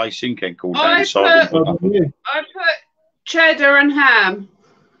was a place in Kent called I that. So I didn't Well put done, you. I put cheddar and ham.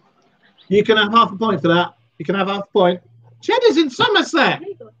 You can have half a point for that. You can have half a point. Cheddar's in Somerset.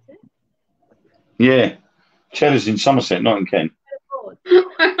 You got it. Yeah. Cheddar's in Somerset, not in Kent.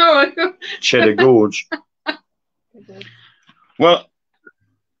 Oh, Cheddar Gorge. Well,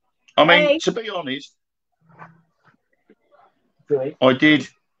 I mean, Hey. to be honest, I did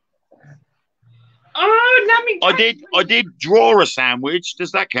let me. I did draw a sandwich.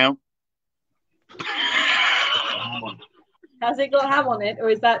 Does that count? Has it got ham on it, or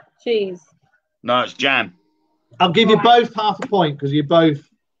is that cheese? No, it's jam. I'll give you both half a point because you both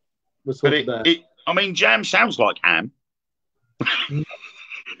were sort But of there. I mean, jam sounds like ham. Bad.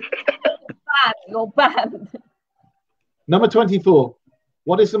 You're bad. Number 24.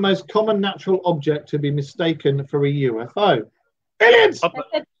 What is the most common natural object to be mistaken for a UFO? Aliens! I I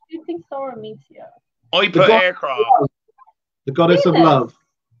said shooting star or meteor. put God- aircraft. The goddess of Venus. love.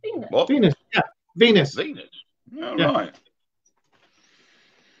 Venus. What? Venus. Yeah, Venus. Venus. Oh, Yeah. right.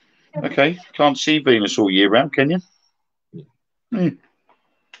 Okay. Can't see Venus all year round, can you?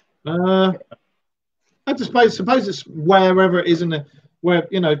 I just suppose it's wherever it is where,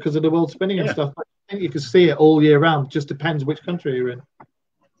 because of the world spinning and Yeah. stuff. I think you can see it all year round. Just depends which country you're in.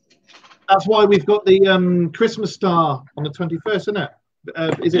 That's why we've got the Christmas star on the 21st, isn't it?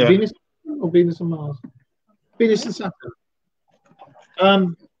 Is it Yeah. Venus or Venus and Mars? Venus and Saturn.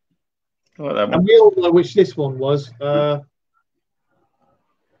 I like that one. And we all know which this one was.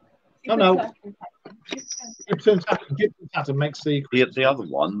 Oh, no. Gibson Saturn makes the other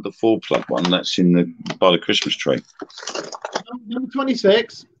one, the 4-plug one, that's in the by the Christmas tree. number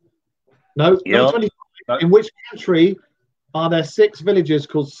 26. No, Yeah. number 25. In which country are there 6 villages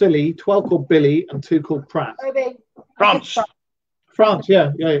called Silly, 12 called Billy, and 2 called Pratt? France. France,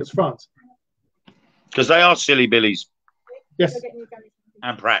 yeah, it's France. Because they are silly billies. Yes.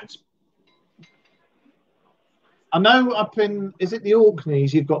 And Pratt. I know up in, is it the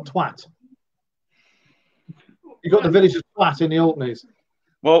Orkneys, you've got Twat. You've got the village of Twat in the Orkneys.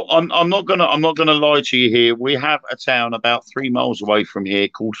 Well, I'm not gonna lie to you here. We have a town about 3 miles away from here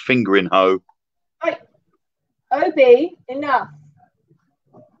called Fingering Hoe. Right. Obi, enough.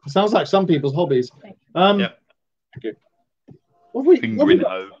 Sounds like some people's hobbies. Yeah. Thank you. Fingering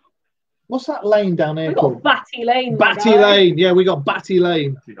Hoe. What's that lane down here We've called? got Batty Lane. Batty Lane. Yeah, we got Batty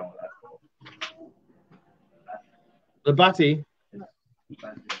Lane. You know what that's called. The Batty.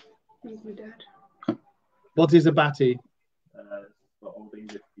 What is a Batty?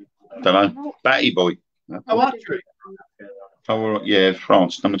 Don't know. Batty Boy. Oh, archery. Oh, yeah,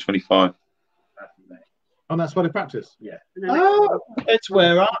 France, number 25. And that's where they practice. Yeah. Oh, it's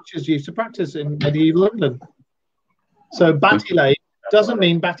where archers used to practice in medieval London. So Batty Lane doesn't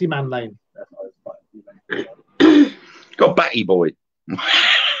mean Batty Man Lane. Got Batty Boy.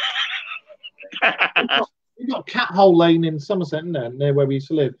 You've got Cat Hole Lane in Somerset, isn't there? Near where we used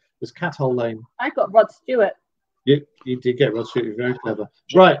to live. There's Cat Hole Lane. I got Rod Stewart. You did get Rod Stewart. You're very clever.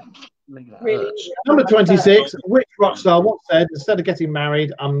 Right. Really. Number 26. Which rock star once said, instead of getting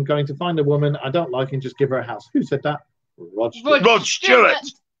married, I'm going to find a woman I don't like and just give her a house? Who said that? Rod Stewart. Rod Stewart.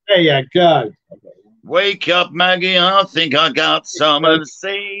 There you go. Wake up, Maggie. I think I got something to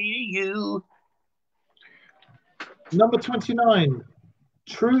say to you. Number 29.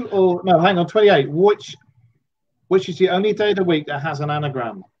 True or no? Hang on. 28. Which is the only day of the week that has an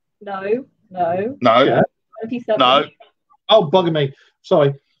anagram? No. No. Yeah. 27. No. Oh, bugger me.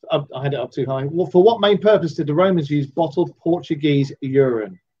 Sorry, I had it up too high. Well, for what main purpose did the Romans use bottled Portuguese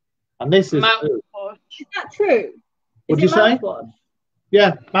urine? And this is Mouthwash. Is that true? What'd Is you it say? mouthwash?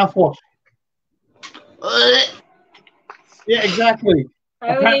 Yeah, mouthwash. Yeah, exactly.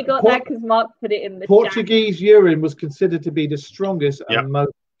 I only got that because Mark put it in the Portuguese urine was considered to be the strongest Yep. and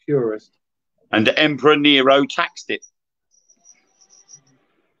most purest. And Emperor Nero taxed it.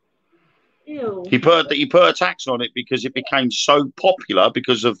 chat. Ew. He put a tax on it because it became so popular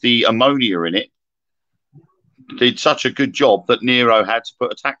because of the ammonia in it. Did such a good job that Nero had to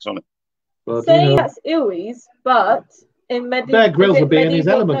put a tax on it. But, Saying that's Iwies, but in medieval Bear Grylls would be in his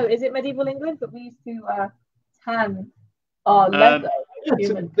element. No, is it medieval England? But we used to tan our leather.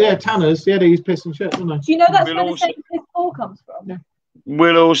 yeah, tanners. Yeah, they use piss and shit, don't they? Do you know that's We'll where the also- same piss ball comes from? Yeah.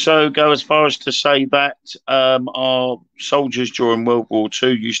 We'll also go as far as to say that our soldiers during World War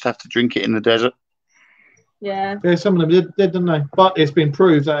II used to have to drink it in the desert. Yeah. Yeah, some of them did, didn't they? But it's been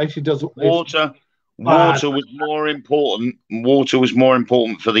proved that actually does. Water was more important. Water was more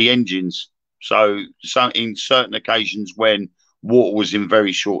important for the engines. So in certain occasions when water was in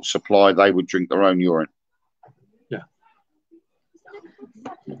very short supply, they would drink their own urine.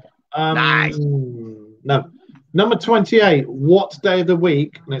 Nice. No. Number 28. What day of the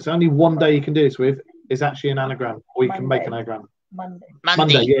week, and it's only one day you can do this with, is actually an anagram, or you can make an anagram. Monday.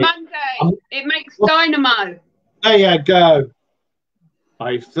 Monday, yeah. Monday. It makes dynamo. There you go.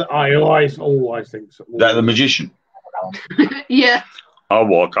 I always think so. That the magician. Yeah. I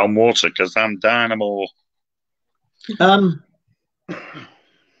walk on water because I'm dynamo. Number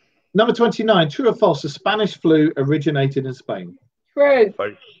 29. True or false? The Spanish flu originated in Spain. True.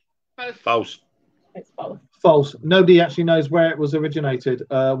 False. It's false. False. Nobody actually knows where it was originated.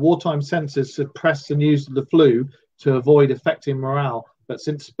 Wartime censors suppressed the news of the flu to avoid affecting morale. But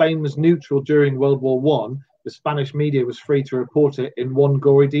since Spain was neutral during World War I, the Spanish media was free to report it in one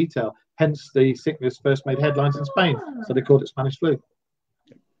gory detail. Hence, the sickness first made headlines in Spain. So they called it Spanish flu.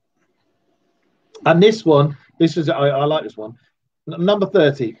 And this one, I like this one. Number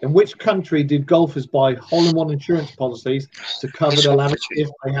 30. In which country did golfers buy hole-in-one insurance policies to cover the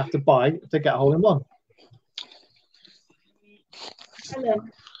damages they have to buy if they get a hole-in-one? Hello.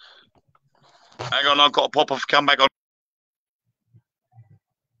 Hang on, I've got a pop off. Come back on.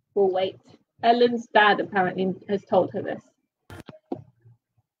 We'll wait. Ellen's dad apparently has told her this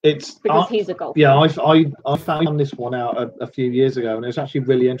It's because he's a golfer. yeah. I found this one out a few years ago, and it's actually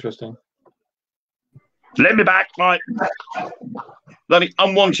really interesting. Let me back, right? Bloody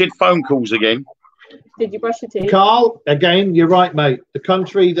unwanted phone calls again. Did you brush your teeth? Carl, again, you're right, mate. The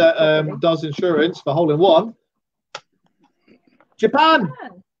country that does insurance for hole-in-one, Japan.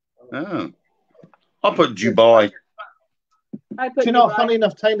 Oh. I put Dubai. I Do put you know what? Dubai. Funny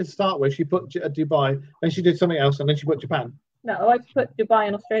enough, Taylor to start with, she put Dubai, then she did something else, and then she put Japan. No, I put Dubai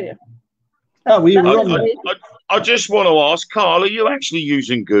in Australia. Oh, well, you were wrong That's- then. I just want to ask, Carl, are you actually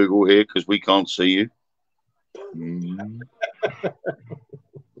using Google here because we can't see you?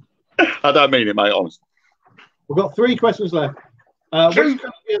 I don't mean it, mate. Honestly. We've got 3 questions left. Which country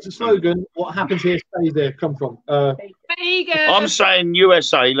has a slogan, "What happens here stays there," come from? Vegas. I'm saying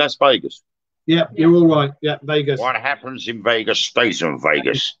USA, Las Vegas. Yeah, you're all right. Yeah, Vegas. What happens in Vegas stays in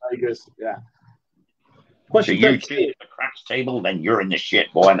Vegas. Vegas, yeah. So Question you 32. choose the craps table, then you're in the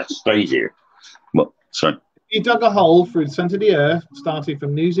shit, boy, and it stays here. Well, sorry. You dug a hole through the centre of the earth, starting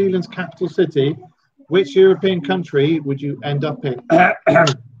from New Zealand's capital city. Which European country would you end up in?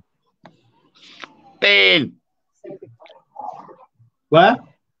 Ben, Where?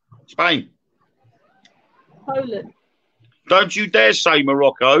 Spain. Poland. Don't you dare say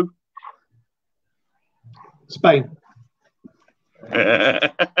Morocco. Spain.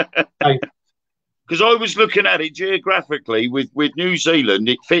 Because I was looking at it geographically with New Zealand,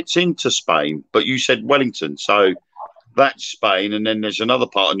 it fits into Spain, but you said Wellington, so that's Spain, and then there's another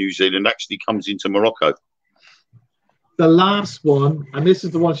part of New Zealand actually comes into Morocco. The last one, and this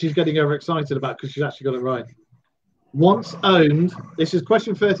is the one she's getting overexcited about because she's actually got it right. Once owned, this is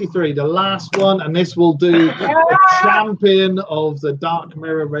question 33, the last one, and this will do the champion of the Dark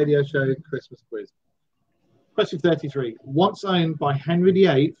Mirror radio show Christmas quiz. Question 33. Once owned by Henry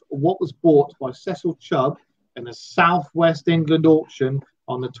VIII, what was bought by Cecil Chubb in a Southwest England auction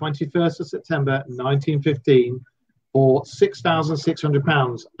on the 21st of September 1915 for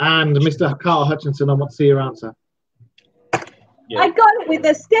 £6,600? And Mr. Carl Hutchinson, I want to see your answer. Yeah. I got it with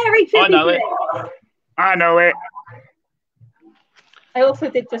the scary trippy I know it. place. I know it. I also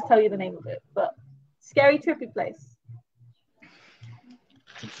did just tell you the name of it, but scary trippy place.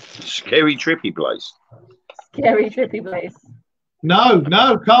 Scary, trippy place. Scary trippy place. No,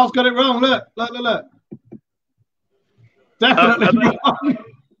 Carl's got it wrong. Look. Definitely wrong.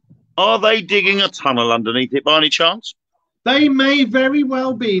 Are they digging a tunnel underneath it by any chance? They may very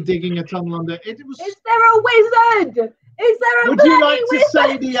well be digging a tunnel under it. Was. Is there a wizard? Is there a Would you bloody like to wizard?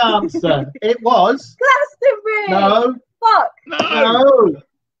 say the answer? It was. Glastonbury. No. Fuck. No.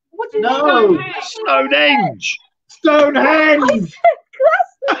 What do you No. mean? Stonehenge. Stonehenge.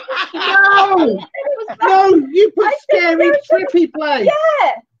 No. No, you put I said scary scary trippy place.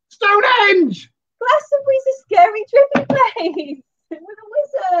 Yeah. Stonehenge. Glastonbury's a scary trippy place. With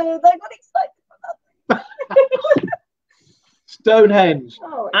a wizard. I got excited for that. Stonehenge.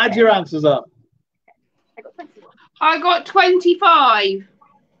 Oh, Add okay. your answers up. I got 21. I got 25.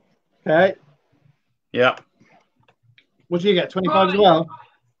 Okay. Yeah. What do you get? 25 as well?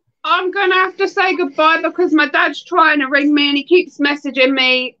 I'm going to have to say goodbye because my dad's trying to ring me and he keeps messaging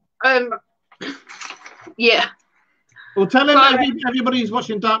me. Yeah. Well, tell him Sorry. everybody who's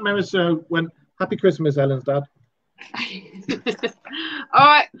watching Dark Mirror so when Happy Christmas, Ellen's dad. All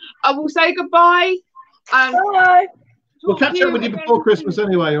right. I will say goodbye. Bye. We'll catch up with you before Christmas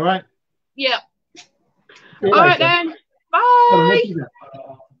anyway, all right? Yeah. See you All right later. then. Ellen, what Bye. do you get?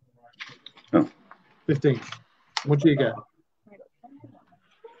 Oh. 15. What do you get?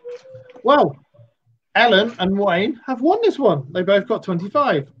 Well, Ellen and Wayne have won this one. They both got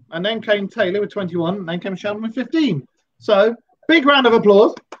 25. And then came Taylor with 21. And then came Sheldon with 15. So, big round of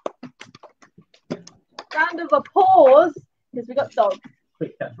applause. Round of applause because we got dogs.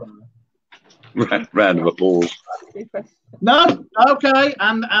 Quick catch on Round of applause. No, okay.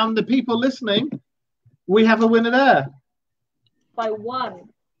 And the people listening, we have a winner there. By one.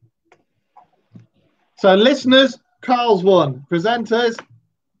 So, listeners, Carl's won. Presenters,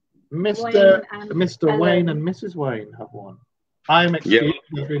 Mr. Ellen. Wayne and Mrs. Wayne have won. I'm excused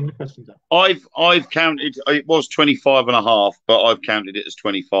for reading the questions up. I've counted, it was 25 and a half, but I've counted it as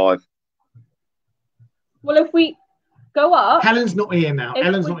 25. Well, if we go up, Helen's not here now. If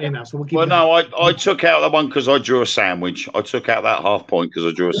Ellen's we- not here now, so we'll give Well, you no, I took out that one because I drew a sandwich. I took out that half point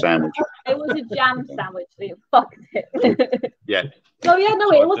because I drew a sandwich. it was a jam sandwich, so you fucked it. Yeah. No, yeah,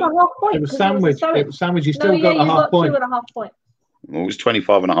 no, it was a half point. It was 'cause sandwich. It was sandwich. You still No, yeah, got a you half got point. 2.5 points. Well, it was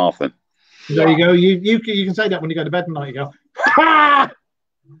 25 and a half then. There you go. You can say that when you go to bed tonight. You go, ha!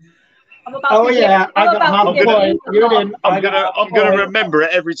 I'm about Oh to yeah, give, I I'm got about half to a give point. you You're half. in. I'm gonna remember it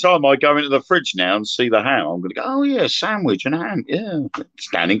every time I go into the fridge now and see the ham. I'm gonna go, oh yeah, sandwich and ham. Yeah, it's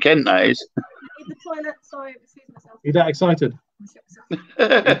down in Kent, that is. In the toilet. Sorry, excuse myself. You're that excited?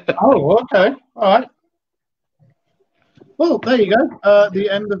 Oh, okay. All right. Well, there you go. The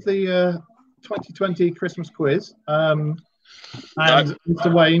end of the 2020 Christmas quiz. And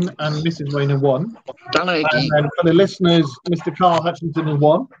Mr. Wayne and Mrs. Wayne have won. Done it again. And then for the listeners, Mr. Carl Hutchinson has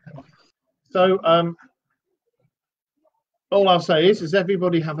won. So all I'll say is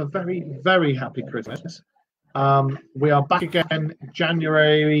everybody have a very, very happy Christmas. We are back again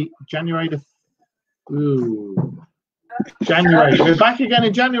January. We're back again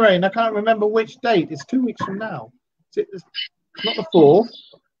in January, and I can't remember which date. It's 2 weeks from now. It's not the 4th.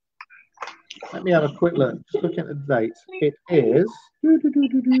 Let me have a quick look. Just looking at the date. It is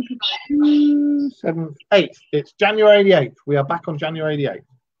 7th, 8th. It's January the 8th. We are back on January the 8th.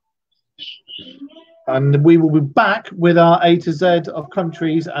 And we will be back with our A to Z of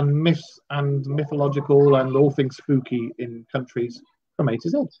countries and myths and mythological and all things spooky in countries from A to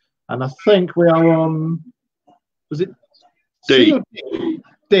Z. And I think we are on, was it D? C or D?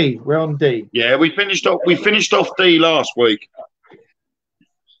 D. We're on D. Yeah, we finished off D last week.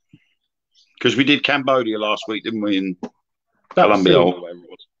 Because we did Cambodia last week, didn't we? In Colombia or whatever it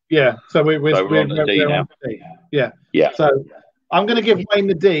was. Yeah, so we're on the D now. on D. Yeah. Yeah. So I'm going to give Wayne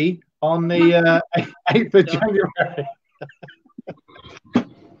the D on the 8th of January.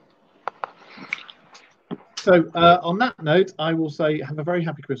 So on that note, I will say have a very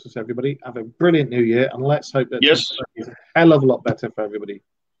happy Christmas, everybody. Have a brilliant New Year, and let's hope that Yes, is a hell of a lot better for everybody.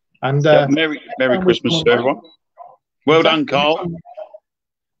 And Merry Christmas to everyone. Well done, Carl.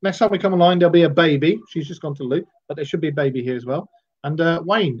 Next time we come online, there'll be a baby. She's just gone to Luke, but there should be a baby here as well. And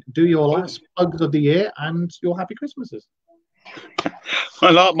Wayne, do your last plugs of the year and your happy Christmases. My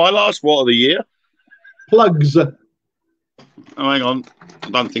last what of the year? Plugs. Oh, hang on.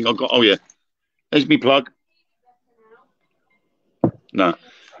 I don't think I've got. Oh, yeah. There's me plug. No.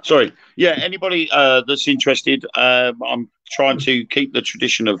 Sorry. Yeah, anybody that's interested, I'm trying to keep the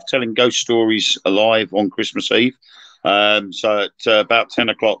tradition of telling ghost stories alive on Christmas Eve. So at about 10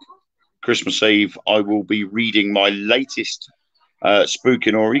 o'clock Christmas Eve, I will be reading my latest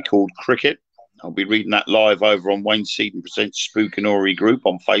Spookinori called Cricket. I'll be reading that live over on Wayne Seaton Presents Spookinori group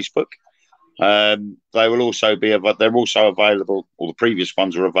on Facebook. They will also be they're also available, or the previous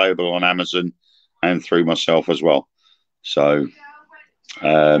ones are available on Amazon and through myself as well. So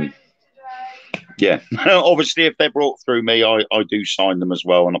yeah, obviously if they're brought through me, I do sign them as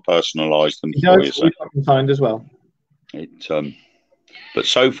well, and I personalise them for you. So. Signed as well. But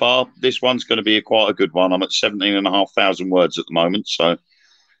so far, this one's going to be quite a good one. I'm at 17,500 words at the moment, so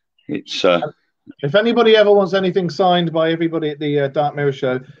it's. If anybody ever wants anything signed by everybody at the Dark Mirror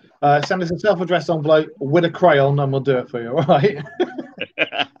Show, send us a self-addressed envelope with a crayon, and we'll do it for you. All right.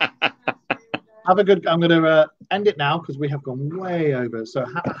 Have a good. I'm going to end it now because we have gone way over. So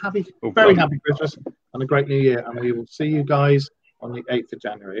very happy Christmas and a great New Year, and we will see you guys on the 8th of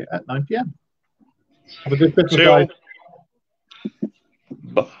January at 9 p.m. Have a good Christmas, guys.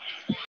 Bye.